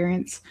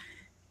experience,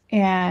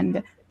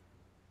 and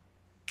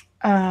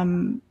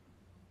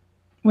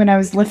when I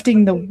was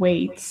lifting the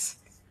weights,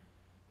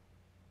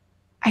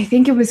 I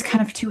think it was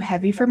kind of too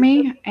heavy for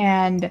me,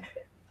 and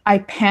I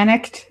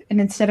panicked, and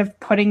instead of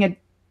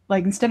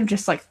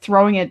just like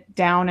throwing it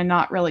down and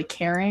not really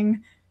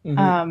caring,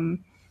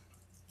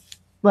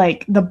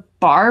 like the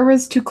bar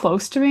was too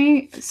close to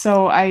me,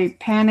 so I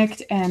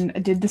panicked and I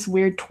did this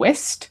weird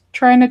twist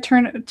trying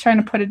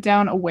to put it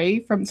down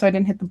away from, so I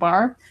didn't hit the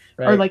bar,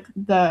 or like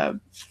the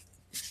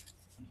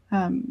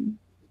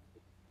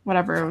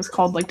whatever it was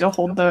called, like to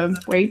hold the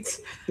weights.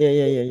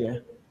 Yeah.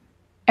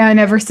 And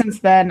ever since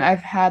then,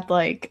 I've had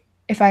like,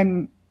 if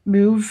I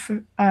move,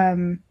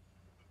 like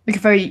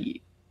if I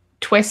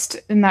twist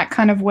in that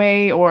kind of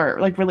way, or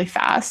like really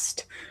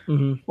fast,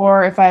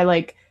 or if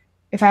I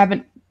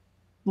haven't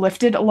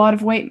lifted a lot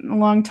of weight in a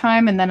long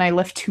time and then I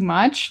lift too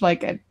much,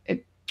 like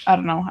it I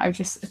don't know.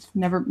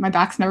 My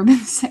back's never been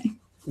the same.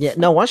 Yeah,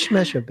 no, once you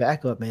mess your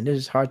back up, man,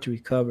 it's hard to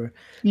recover.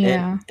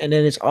 Yeah. And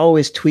then it's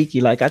always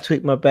tweaky. Like I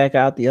tweaked my back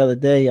out the other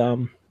day,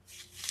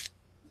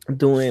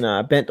 doing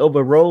bent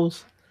over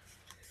rows.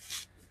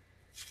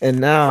 And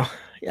now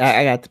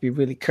I got to be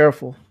really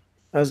careful.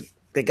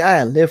 The guy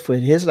I live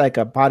with, he's like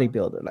a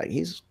bodybuilder. Like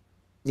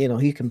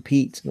he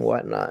competes and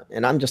whatnot.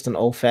 And I'm just an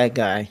old fat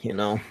guy, I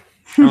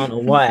don't know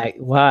why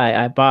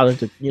I bother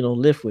to,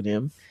 live with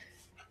him,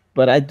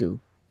 but I do.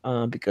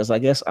 Because I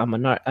guess I'm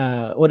what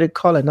do they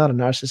call it? Not a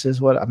narcissist,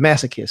 a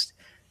masochist.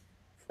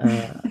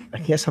 I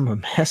guess I'm a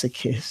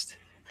masochist.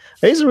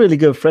 He's a really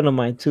good friend of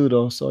mine too,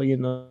 though. So, he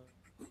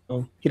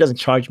doesn't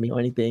charge me or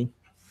anything.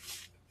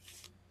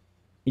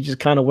 He just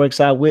kind of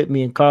works out with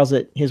me and calls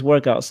it his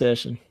workout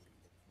session.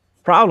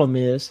 Problem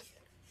is,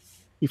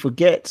 he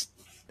forgets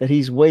that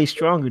he's way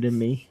stronger than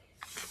me.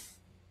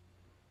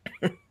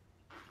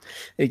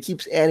 He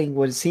keeps adding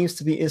what seems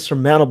to be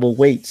insurmountable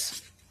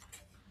weights,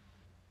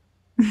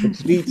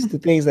 which leads to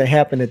things that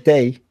happen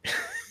today.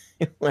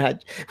 when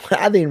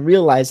I didn't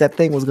realize that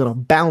thing was going to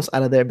bounce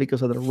out of there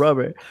because of the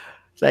rubber.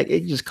 It's like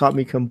it just caught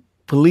me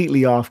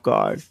completely off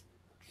guard.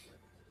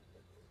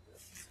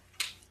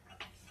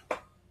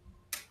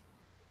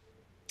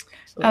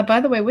 So,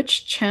 by the way,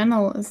 which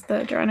channel is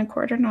the Drawing and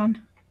Quartering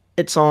on?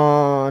 It's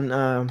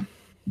on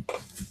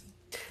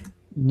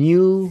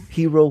New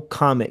Hero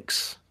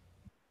Comics.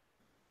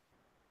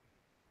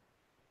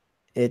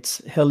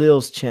 It's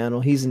Halil's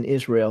channel. He's in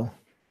Israel.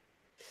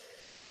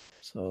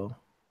 So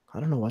I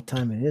don't know what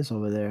time it is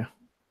over there.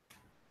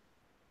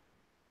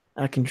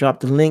 I can drop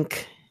the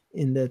link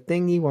in the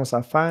thingy once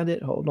I find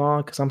it. Hold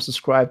on, because I'm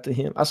subscribed to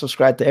him. I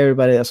subscribe to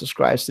everybody that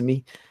subscribes to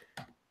me.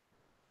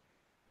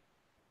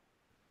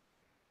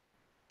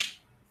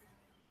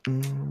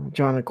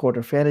 John and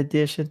Quarter Fan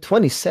Edition.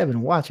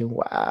 27 watching.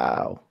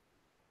 Wow.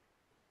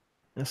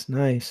 That's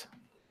nice.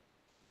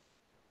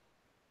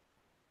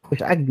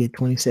 Wish I could get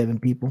 27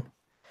 people.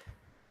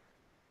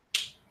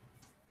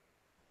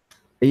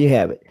 There you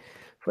have it.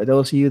 For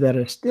those of you that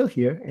are still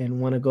here and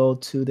want to go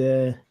to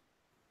the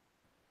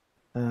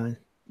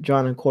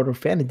Drawn and Quarter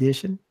Fan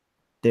Edition.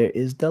 There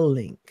is the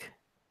link.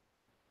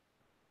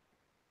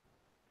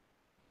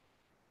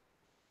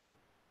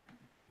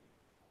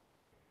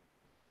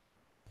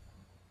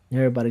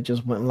 Everybody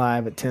just went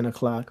live at 10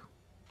 o'clock.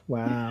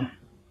 Wow.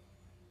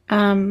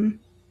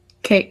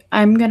 Okay,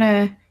 I'm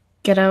gonna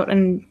get out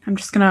and I'm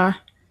just gonna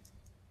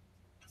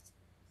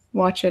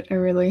watch it. I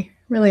really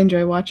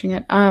enjoy watching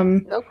it.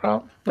 No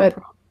problem. But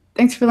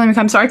thanks for letting me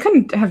come. Sorry, I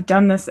couldn't have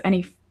done this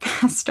any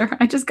faster.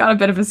 I just got a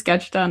bit of a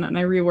sketch done and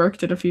I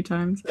reworked it a few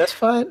times. That's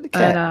fine.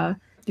 But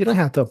you don't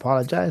have to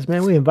apologize,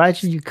 man. We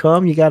invite you. You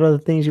come. You got other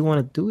things you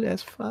want to do.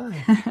 That's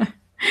fine.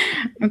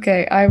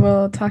 Okay, I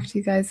will talk to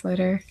you guys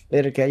later.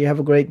 Later, Kat. You have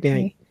a great day.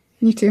 Okay.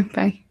 You too.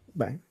 Bye.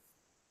 Bye.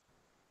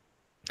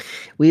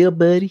 Well,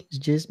 buddy, it's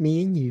just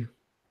me and you.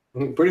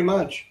 Pretty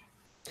much.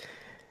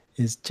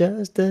 It's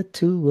just the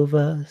two of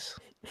us.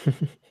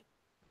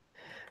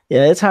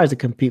 Yeah, it's hard to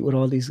compete with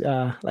all these,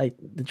 like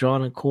the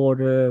Drawn and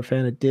Quarter,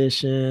 Fan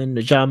Edition,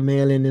 the John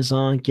Malin is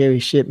on, Gary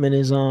Shipman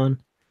is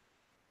on.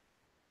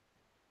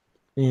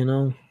 You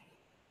know,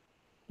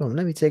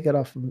 let me take it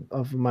off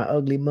of my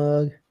ugly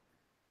mug,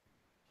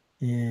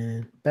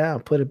 and bam,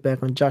 put it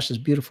back on Josh's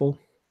beautiful.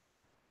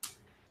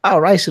 Oh,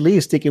 Ricey Lee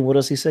is sticking with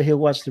us. He said he'll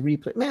watch the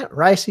replay. Man,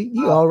 Ricey,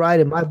 you all right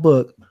in my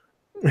book.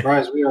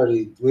 Right, we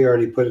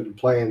already put in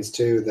plans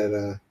too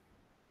that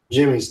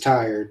Jimmy's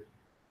tired,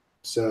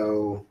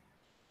 so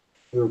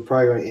we were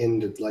probably going to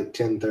end at like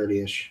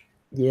 10:30ish.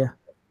 Yeah.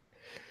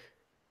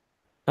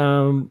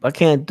 I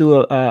can't do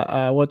a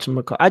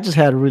whatchamacallit. I just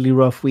had a really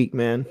rough week,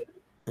 man.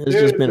 It's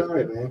just been.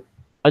 Right, man.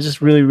 I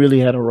just really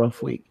had a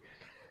rough week.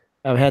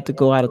 I've had to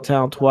go out of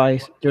town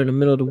twice during the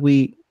middle of the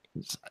week.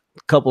 It's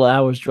a couple of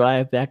hours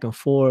drive back and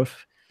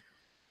forth.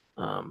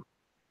 You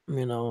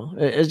know,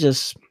 it's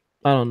just,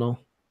 I don't know.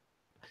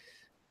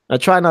 I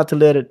try not to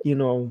let it, you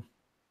know,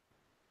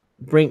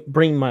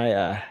 bring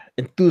my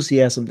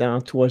enthusiasm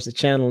down towards the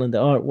channel and the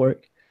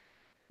artwork.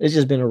 It's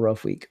just been a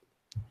rough week.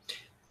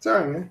 It's all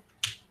right, man.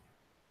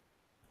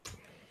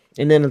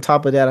 And then on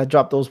top of that, I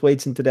dropped those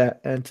weights into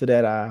that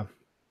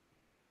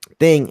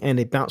thing, and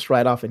it bounced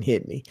right off and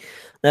hit me.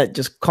 That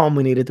just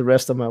culminated the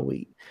rest of my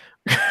week.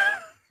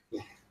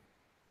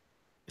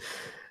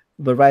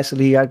 But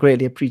Ricely, I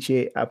greatly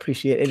appreciate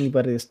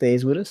anybody that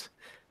stays with us.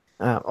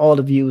 All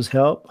the views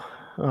help.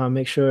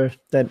 Make sure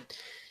that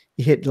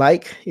you hit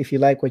like if you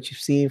like what you've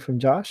seen from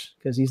Josh,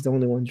 because he's the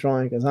only one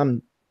drawing. Because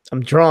I'm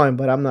drawing,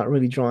 but I'm not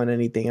really drawing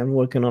anything. I'm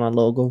working on a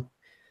logo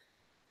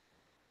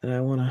that I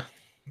want to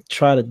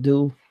try to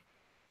do.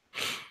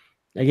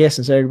 I guess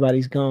since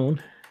everybody's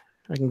gone,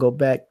 I can go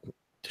back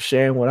to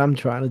sharing what I'm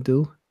trying to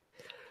do.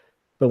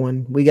 But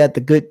when we got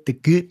the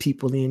good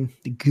people in,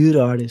 the good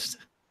artists,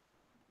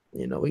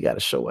 you know, we got to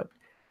show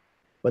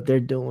what they're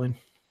doing.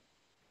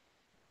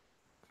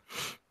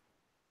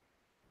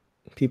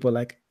 People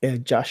like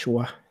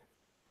Joshua.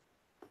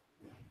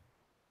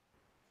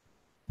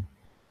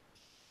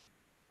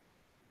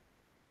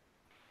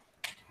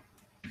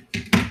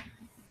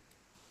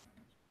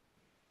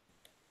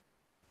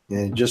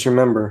 Yeah, just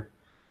remember,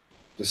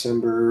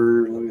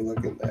 December, let me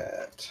look at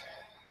that.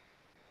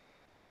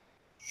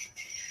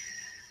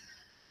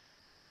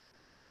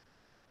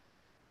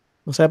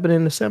 What's happening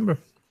in December?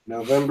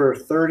 November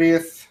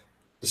 30th,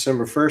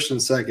 December 1st and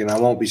 2nd. I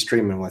won't be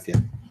streaming with you.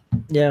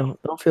 Yeah,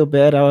 don't feel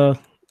bad.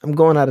 I'm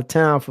going out of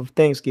town for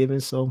Thanksgiving,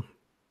 so.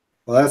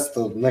 Well, that's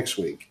the next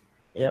week.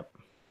 Yep.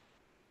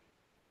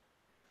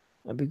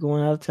 I'll be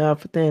going out of town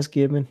for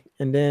Thanksgiving,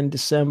 and then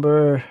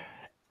December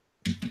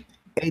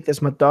 8th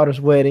is my daughter's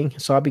wedding,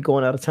 so I'll be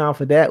going out of town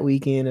for that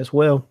weekend as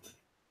well.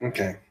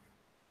 Okay.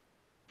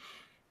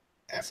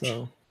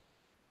 So,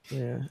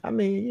 yeah, I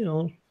mean, you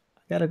know,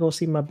 I gotta go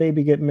see my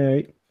baby get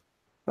married.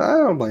 I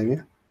don't blame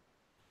you.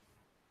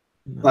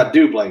 No. I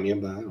do blame you,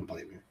 but I don't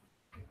blame you.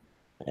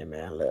 Hey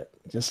man, look,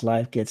 just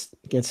life gets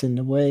in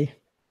the way.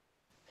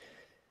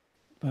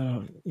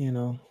 But you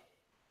know,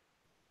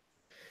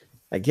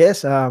 I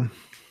guess it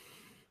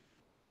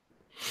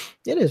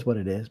is what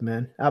it is,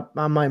 man.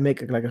 I might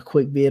make like a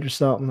quick vid or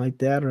something like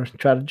that, or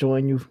try to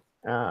join you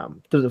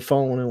through the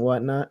phone and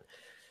whatnot.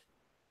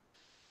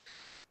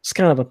 It's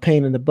kind of a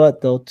pain in the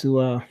butt though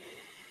to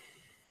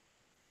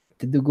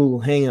do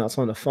Google Hangouts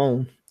on the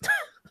phone.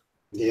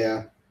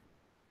 Yeah,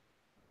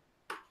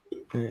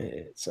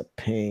 it's a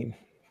pain,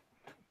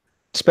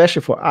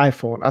 especially for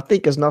iPhone. I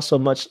think it's not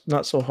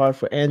so hard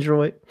for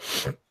Android,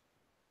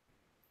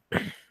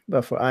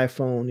 but for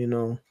iPhone, you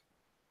know,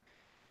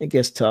 it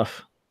gets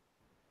tough.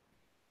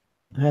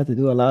 I have to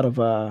do a lot of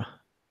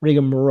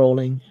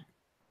rigmaroling.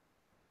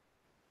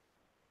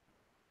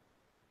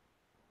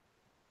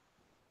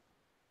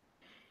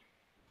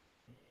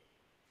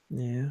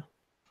 Yeah.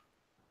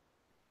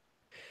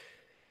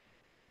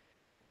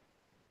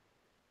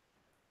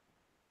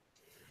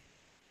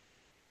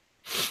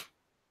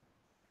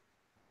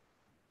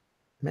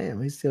 Man,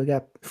 we still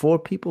got 4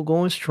 people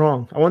going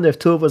strong. I wonder if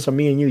 2 of us are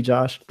me and you,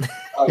 Josh.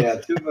 Oh, yeah,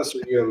 2 of us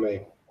are you and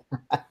me.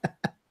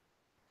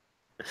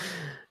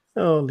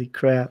 Holy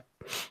crap.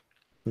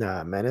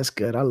 Nah, man, it's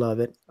good. I love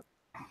it.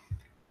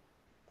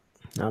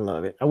 I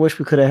love it. I wish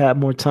we could have had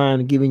more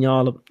time giving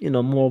y'all,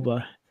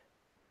 more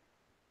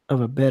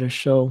of a better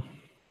show.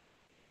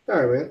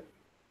 All right,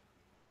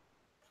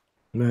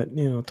 man.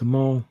 But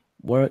tomorrow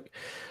work,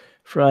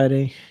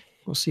 Friday,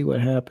 we'll see what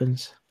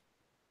happens.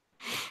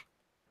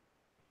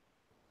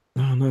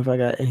 I don't know if I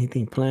got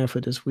anything planned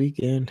for this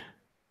weekend.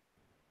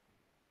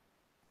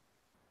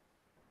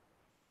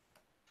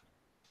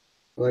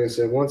 Like I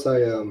said, once I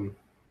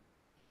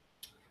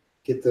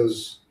get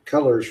those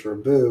colors for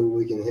Boo,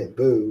 we can hit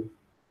Boo.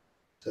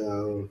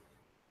 So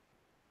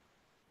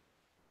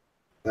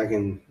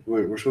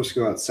we're supposed to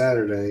go out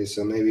Saturday,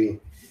 so maybe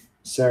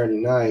Saturday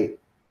night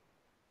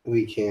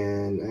we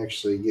can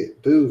actually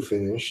get Boo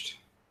finished.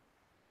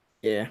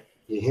 Yeah.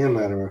 Get him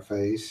out of our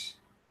face.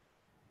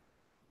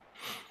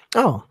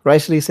 Oh,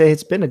 Rice Lee said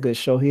it's been a good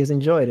show. He has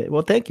enjoyed it.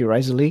 Well, thank you,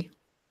 Rice Lee.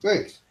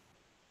 Thanks.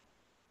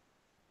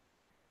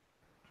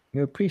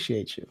 We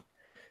appreciate you.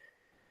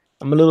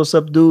 I'm a little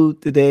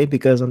subdued today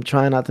because I'm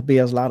trying not to be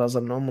as loud as I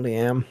normally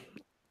am.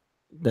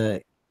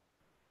 The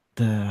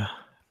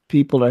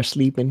people are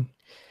sleeping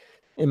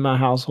in my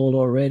household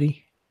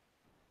already.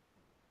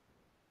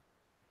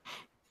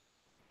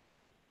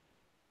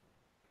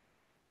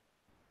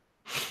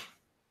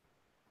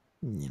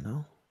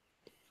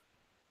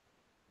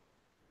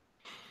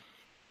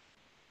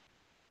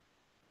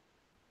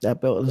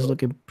 That belt is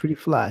looking pretty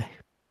fly.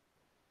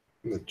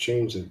 I'm gonna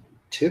change the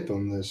tip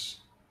on this.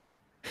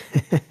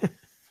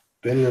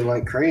 Bending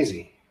like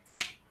crazy.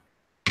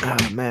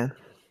 Oh man.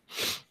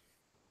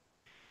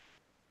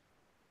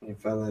 I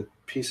found that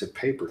piece of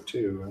paper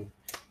too. I'm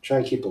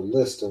trying to keep a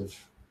list of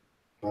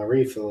my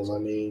refills.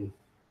 Mm-hmm.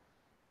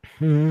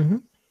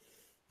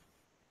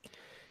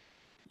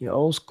 You're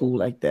old school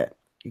like that.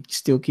 You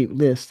still keep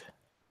lists.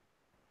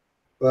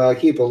 Well, I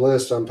keep a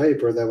list on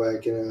paper that way I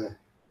can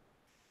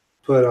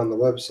put on the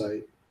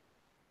website.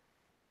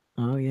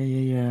 Oh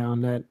yeah.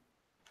 On that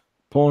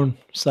porn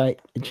site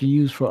that you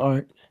use for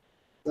art.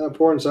 Not a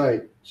porn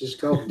site. Just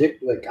called Dick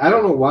Blick. I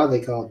don't know why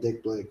they call it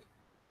Dick Blick.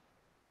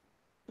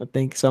 I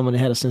think someone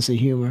had a sense of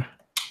humor.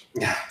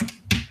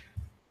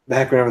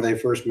 Back whenever they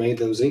first made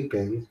those ink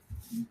pens.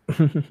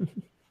 I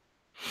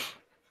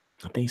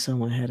think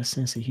someone had a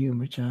sense of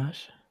humor,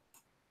 Josh.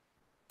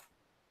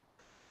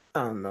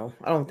 I don't know.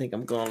 I don't think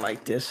I'm going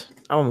like this.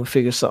 I'm gonna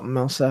figure something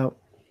else out.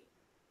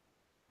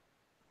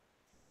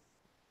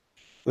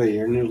 Wait,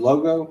 your new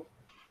logo?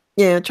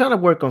 Yeah, trying to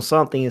work on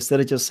something instead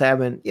of just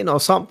having,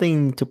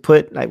 something to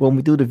put like when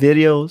we do the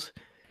videos.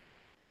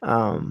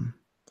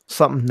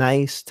 Something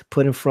nice to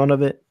put in front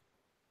of it.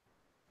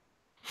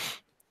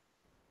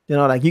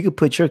 Like you could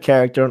put your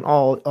character on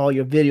all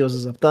your videos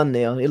as a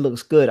thumbnail. It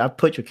looks good. I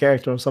put your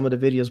character on some of the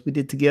videos we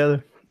did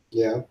together.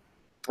 Yeah.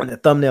 And the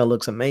thumbnail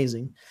looks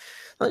amazing.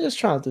 I'm just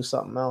trying to do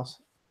something else.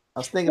 I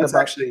was thinking That's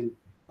about actually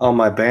on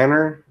my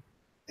banner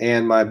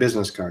and my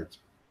business cards.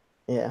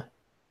 Yeah.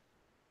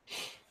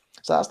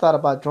 So I thought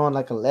about drawing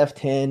like a left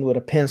hand with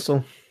a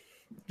pencil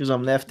because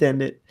I'm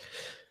left-handed.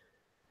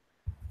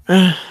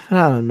 I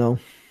don't know.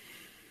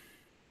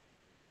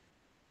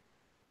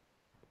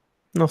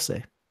 No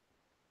say.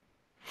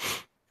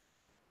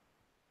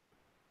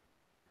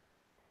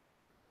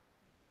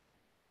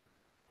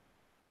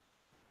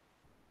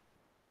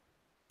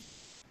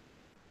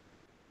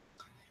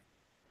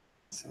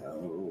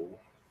 So,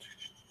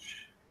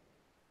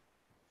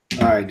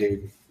 all right,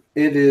 dude.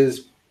 It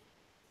is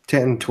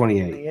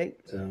 10:28.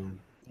 So,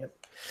 yep.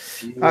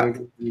 If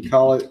you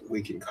call it,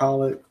 we can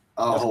call it.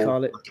 Let's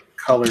call it.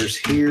 Colors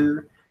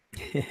here.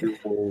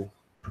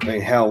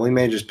 Hell, we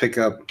may just pick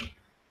up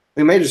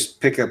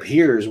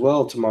here as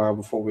well tomorrow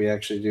before we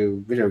actually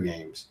do video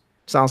games.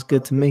 Sounds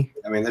good to me.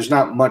 I mean, there's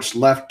not much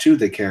left to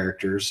the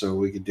characters, so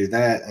we could do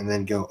that and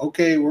then go,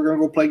 okay, we're gonna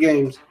go play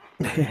games.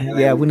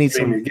 Yeah, we need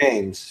some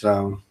games.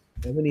 So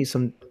we need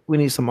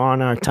some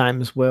on our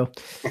time as well.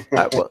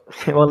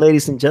 Well,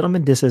 ladies and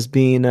gentlemen, this has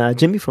been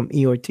Jimmy from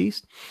E.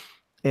 Ortiz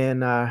and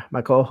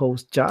my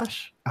co-host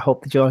Josh. I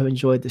hope that you all have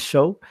enjoyed the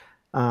show.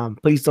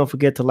 Please don't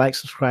forget to like,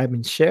 subscribe,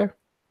 and share.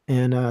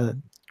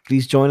 And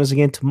please join us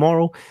again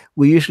tomorrow.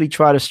 We usually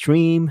try to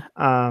stream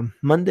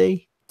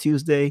Monday,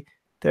 Tuesday,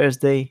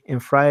 Thursday,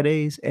 and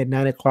Fridays at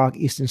 9 o'clock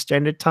Eastern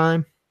Standard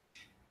Time.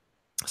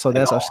 So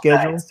that's our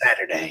schedule.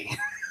 Saturday.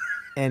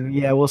 And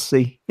yeah, we'll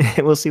see.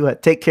 We'll see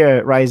what. Take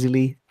care, Risey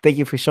Lee. Thank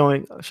you for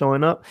showing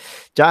up.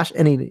 Josh,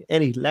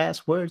 any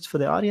last words for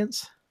the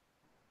audience?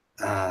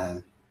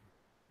 Why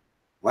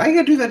you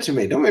gotta do that to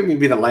me? Don't make me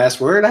be the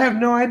last word. I have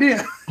no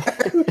idea.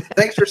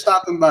 Thanks for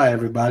stopping by,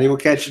 everybody. We'll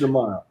catch you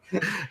tomorrow.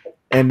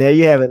 And there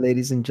you have it,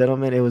 ladies and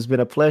gentlemen. It has been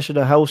a pleasure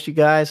to host you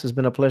guys. It's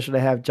been a pleasure to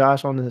have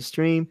Josh on the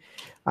stream.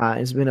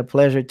 It's been a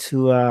pleasure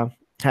to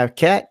have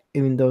Kat,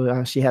 even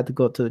though she had to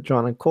go to the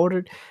Drawn and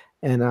Quartered.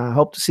 And I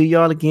hope to see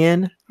y'all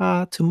again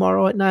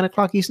tomorrow at 9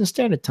 o'clock Eastern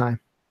Standard Time.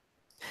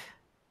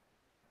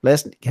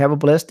 Have a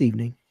blessed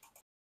evening.